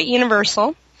 That's up at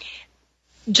Universal.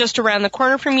 Just around the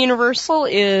corner from Universal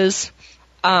is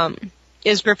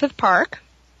Griffith Park,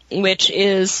 which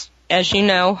is, as you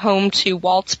know, home to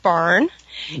Walt's Barn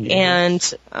and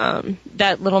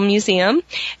that little museum.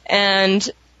 And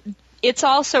it's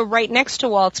also right next to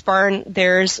Walt's Barn.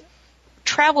 There's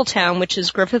Travel Town, which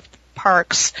is Griffith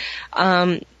Park's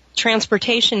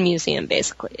transportation museum,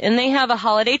 basically. And they have a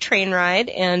holiday train ride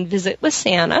and visit with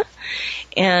Santa.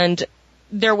 And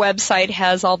their website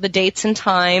has all the dates and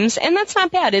times. And that's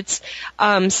not bad. It's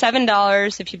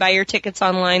 $7. If you buy your tickets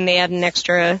online, they add an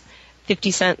extra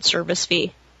 50-cent service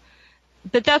fee.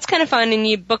 But that's kind of fun, and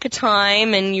you book a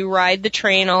time, and you ride the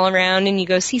train all around, and you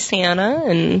go see Santa,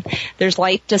 and there's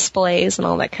light displays and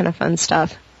all that kind of fun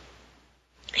stuff.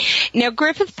 Now,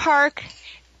 Griffith Park,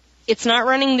 it's not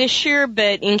running this year,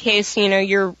 but in case,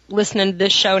 you're listening to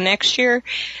this show next year,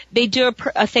 they do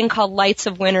a thing called Lights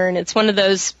of Winter, and it's one of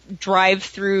those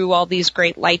drive-through all these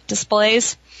great light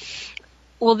displays.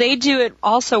 Well, they do it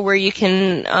also where you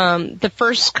can, the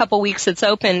first couple weeks it's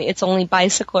open, it's only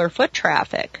bicycle or foot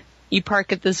traffic. You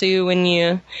park at the zoo and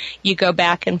you go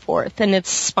back and forth. And it's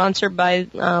sponsored by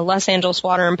Los Angeles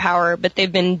Water and Power, but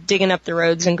they've been digging up the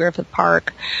roads in Griffith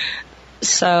Park.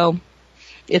 So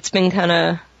it's been kind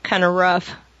of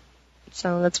rough.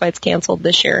 So that's why it's canceled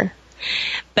this year.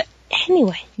 But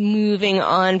anyway, moving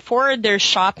on forward, there's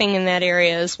shopping in that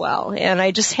area as well. And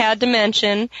I just had to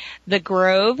mention the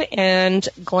Grove and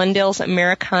Glendale's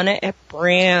Americana at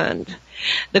Brand.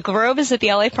 The Grove is at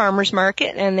the LA Farmers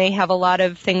Market, and they have a lot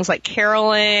of things like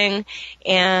caroling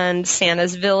and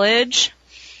Santa's Village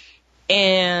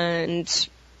and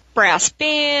brass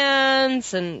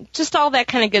bands and just all that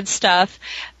kind of good stuff.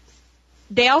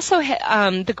 They also,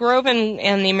 the Grove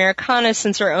and the Americana,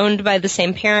 since they're owned by the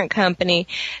same parent company,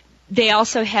 they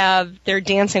also have their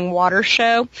dancing water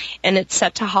show, and it's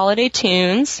set to holiday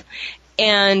tunes.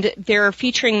 And they're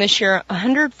featuring this year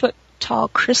 100-foot tall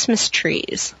Christmas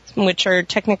trees, which are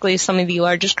technically some of the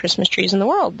largest Christmas trees in the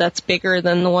world. That's bigger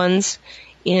than the ones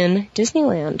in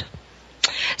Disneyland.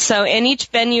 So, and each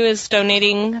venue is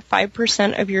donating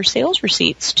 5% of your sales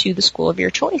receipts to the school of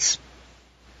your choice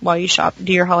while you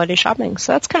do your holiday shopping.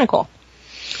 So that's kind of cool.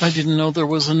 I didn't know there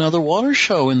was another water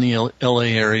show in the LA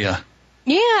area.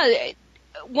 Yeah.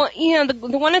 Well,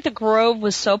 the one at the Grove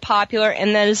was so popular,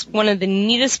 and that is one of the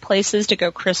neatest places to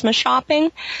go Christmas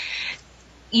shopping.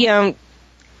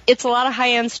 It's a lot of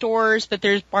high-end stores, but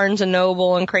there's Barnes &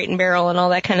 Noble and Crate & Barrel and all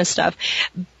that kind of stuff.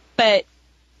 But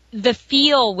the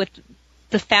feel with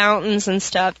the fountains and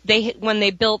stuff, when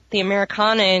they built the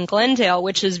Americana in Glendale,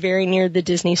 which is very near the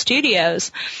Disney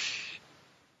Studios,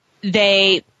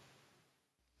 they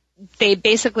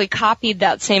basically copied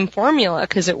that same formula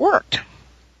because it worked.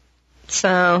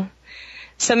 So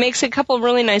it makes a couple of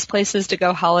really nice places to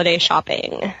go holiday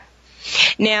shopping.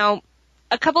 Now,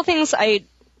 a couple things I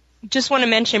just want to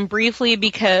mention briefly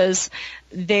because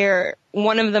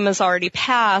one of them has already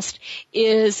passed,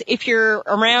 is if you're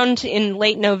around in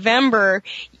late November,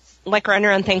 like right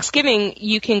around Thanksgiving,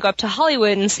 you can go up to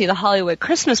Hollywood and see the Hollywood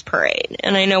Christmas Parade.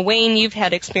 And I know, Wayne, you've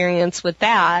had experience with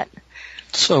that.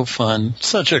 So fun.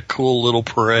 Such a cool little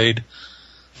parade.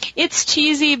 It's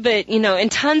cheesy, but,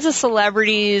 and tons of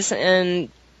celebrities, and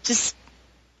just,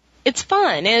 it's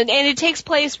fun. And it takes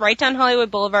place right down Hollywood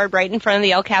Boulevard, right in front of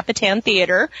the El Capitan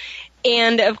Theater.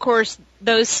 And, of course,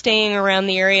 those staying around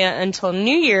the area until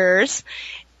New Year's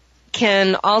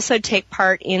can also take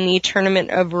part in the Tournament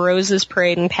of Roses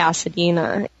Parade in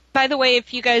Pasadena. By the way,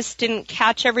 if you guys didn't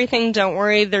catch everything, don't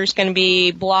worry. There's going to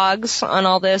be blogs on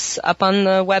all this up on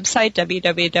the website,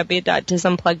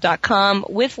 www.disunplug.com,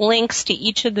 with links to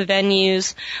each of the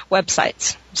venues'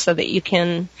 websites so that you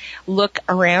can look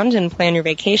around and plan your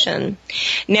vacation.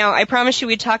 Now, I promised you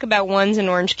we'd talk about ones in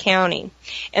Orange County.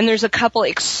 And there's a couple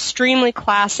extremely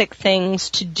classic things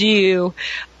to do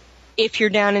if you're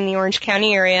down in the Orange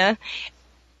County area.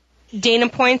 Dana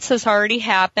Points has already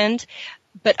happened.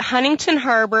 But Huntington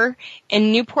Harbor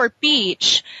and Newport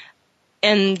Beach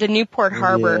and the Newport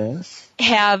Harbor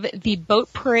have the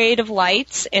Boat Parade of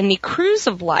Lights and the Cruise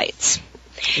of Lights.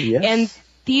 Yes. And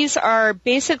these are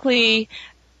basically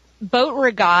boat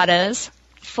regattas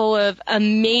full of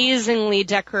amazingly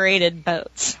decorated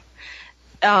boats,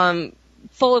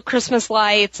 full of Christmas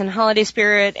lights and holiday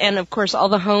spirit. And, of course, all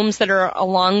the homes that are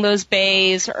along those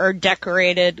bays are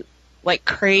decorated like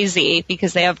crazy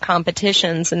because they have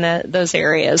competitions in those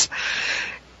areas.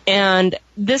 And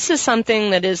this is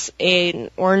something that is an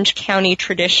Orange County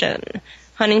tradition.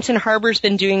 Huntington Harbor's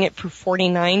been doing it for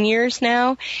 49 years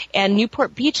now, and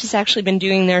Newport Beach has actually been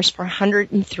doing theirs for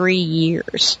 103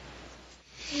 years.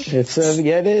 It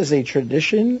is a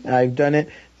tradition. I've done it.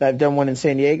 I've done one in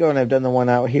San Diego, and I've done the one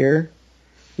out here.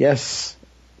 Yes,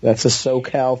 that's a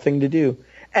SoCal thing to do.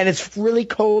 And it's really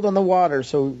cold on the water,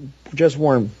 so just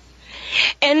warm.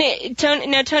 And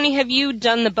Tony, have you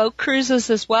done the boat cruises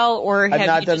as well, or have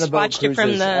you just watched it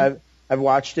from the? I've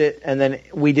watched it, and then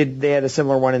they had a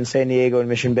similar one in San Diego and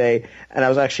Mission Bay, and I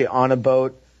was actually on a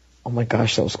boat. Oh my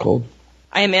gosh, that was cold.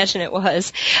 I imagine it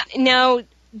was. Now,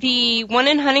 the one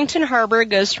in Huntington Harbor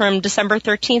goes from December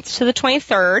 13th to the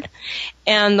 23rd,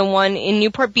 and the one in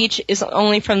Newport Beach is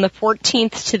only from the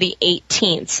 14th to the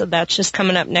 18th, so that's just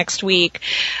coming up next week.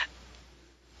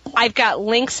 I've got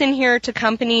links in here to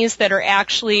companies that are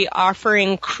actually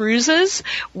offering cruises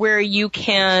where you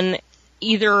can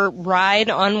either ride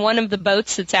on one of the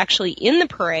boats that's actually in the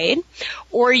parade,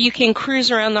 or you can cruise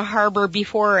around the harbor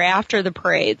before or after the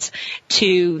parades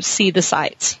to see the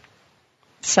sights.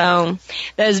 So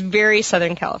that is a very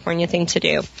Southern California thing to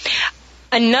do.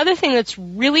 Another thing that's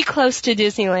really close to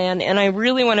Disneyland, and I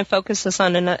really want to focus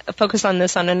on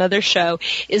this on another show,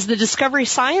 is the Discovery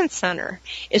Science Center.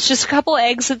 It's just a couple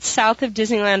exits south of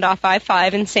Disneyland off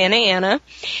I-5 in Santa Ana,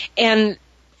 and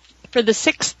for the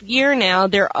 6th year now,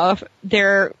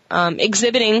 they're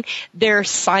exhibiting their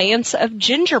Science of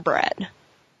Gingerbread.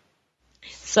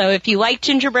 So if you like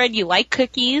gingerbread, you like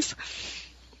cookies.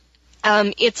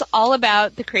 It's all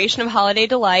about the creation of holiday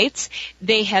delights.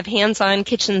 They have hands-on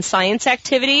kitchen science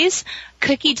activities,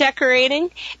 cookie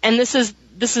decorating, and this is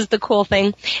the cool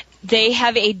thing. They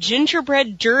have a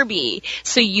gingerbread derby.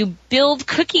 So you build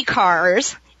cookie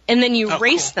cars and then you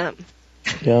race them.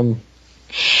 Yum.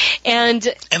 And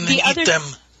then eat them.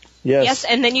 Yes,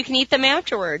 and then you can eat them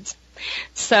afterwards.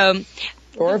 So,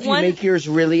 or if you make yours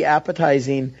really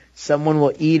appetizing, someone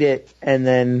will eat it and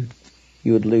then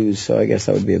you would lose, so I guess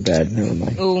that would be a bad. Never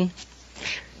mind. Ooh.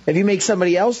 If you make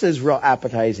somebody else's real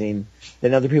appetizing,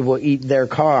 then other people will eat their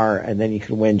car, and then you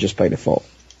can win just by default.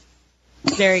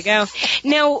 There you go.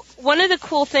 Now, one of the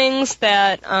cool things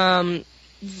that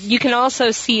you can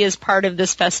also see as part of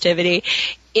this festivity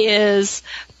is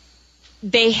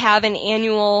they have an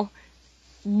annual,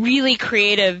 really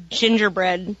creative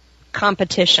gingerbread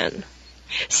competition.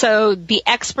 So the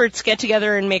experts get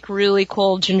together and make really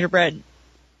cool gingerbread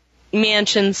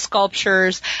mansions,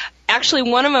 sculptures. Actually,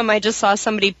 one of them I just saw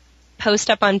somebody post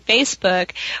up on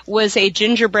Facebook was a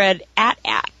gingerbread at.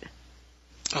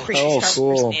 Cool.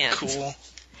 Cool.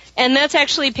 And that's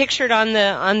actually pictured on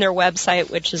their website,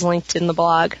 which is linked in the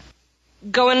blog.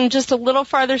 Going just a little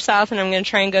farther south, and I'm going to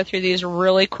try and go through these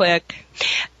really quick.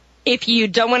 If you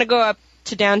don't want to go up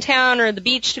to downtown or the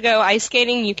beach to go ice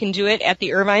skating, you can do it at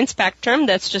the Irvine Spectrum.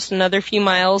 That's just another few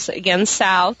miles, again,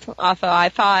 south off of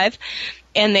I-5.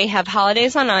 And they have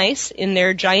Holidays on Ice in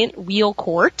their giant wheel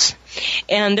court.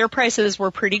 And their prices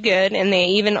were pretty good. And they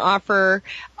even offer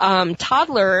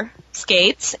toddler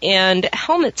skates and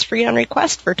helmets free on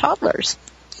request for toddlers.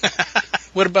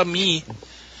 What about me?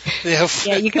 They have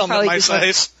you could helmet my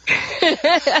size.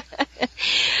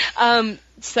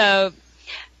 So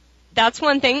that's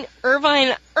one thing.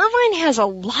 Irvine has a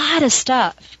lot of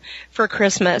stuff for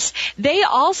Christmas. They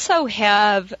also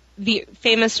have the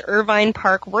famous Irvine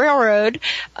Park Railroad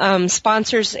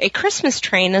sponsors a Christmas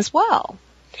train as well.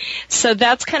 So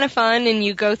that's kind of fun, and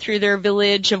you go through their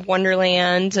village of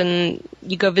Wonderland, and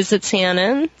you go visit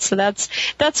Santa. So that's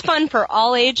fun for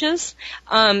all ages,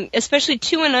 especially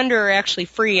 2 and under are actually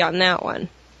free on that one.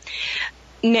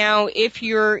 Now, if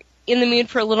you're in the mood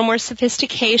for a little more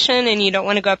sophistication and you don't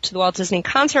want to go up to the Walt Disney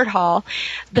Concert Hall,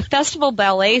 the Festival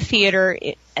Ballet Theater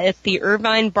at the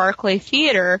Irvine Barclay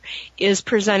Theater is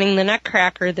presenting the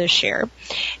Nutcracker this year.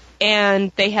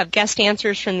 And they have guest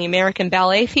dancers from the American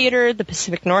Ballet Theater, the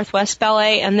Pacific Northwest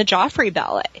Ballet, and the Joffrey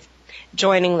Ballet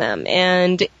joining them.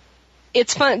 And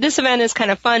it's fun. This event is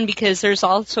kind of fun because there's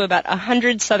also about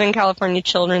 100 Southern California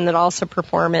children that also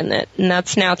perform in it. And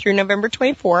that's now through November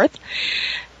 24th.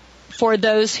 For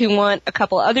those who want a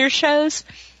couple other shows,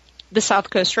 the South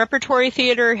Coast Repertory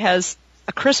Theater has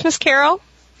A Christmas Carol,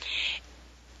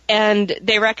 and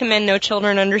they recommend no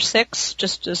children under 6,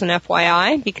 just as an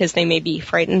FYI, because they may be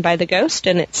frightened by the ghost,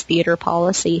 and it's theater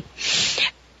policy.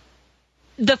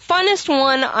 The funnest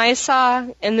one I saw,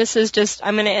 and this is just,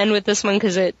 I'm going to end with this one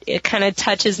because it kind of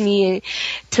touches me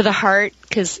to the heart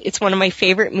because it's one of my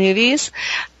favorite movies.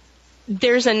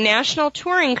 There's a national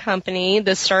touring company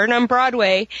that started on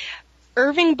Broadway,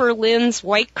 Irving Berlin's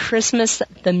White Christmas,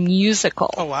 the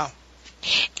musical. Oh, wow.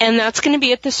 And that's going to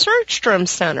be at the Surgstrom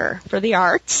Center for the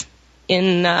Arts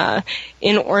in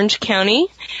Orange County.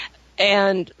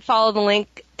 And follow the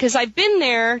link, because I've been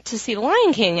there to see The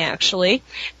Lion King, actually,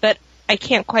 but I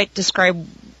can't quite describe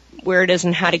where it is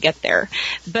and how to get there.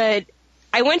 But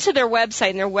I went to their website,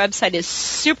 and their website is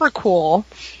super cool.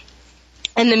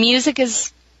 And the music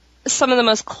is some of the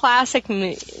most classic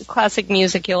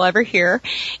music you'll ever hear,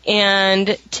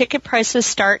 and ticket prices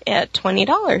start at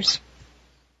 $20.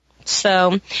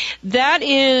 So that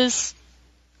is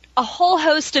a whole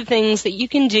host of things that you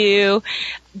can do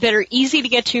that are easy to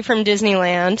get to from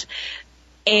Disneyland,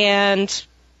 and,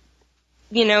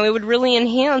 you know, it would really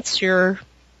enhance your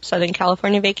Southern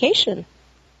California vacation.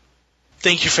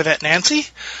 Thank you for that, Nancy.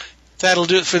 That'll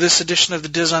do it for this edition of the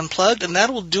Diz Unplugged, and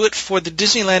that will do it for the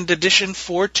Disneyland edition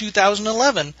for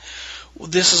 2011.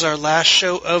 This is our last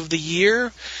show of the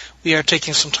year. We are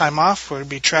taking some time off. We'll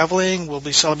be traveling. We'll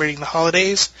be celebrating the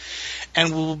holidays,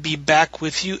 and we'll be back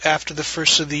with you after the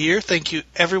first of the year. Thank you,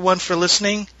 everyone, for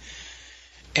listening,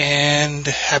 and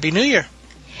Happy New Year.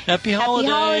 Happy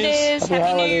holidays.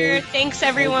 Happy New Year. Thanks,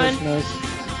 everyone. Merry Christmas.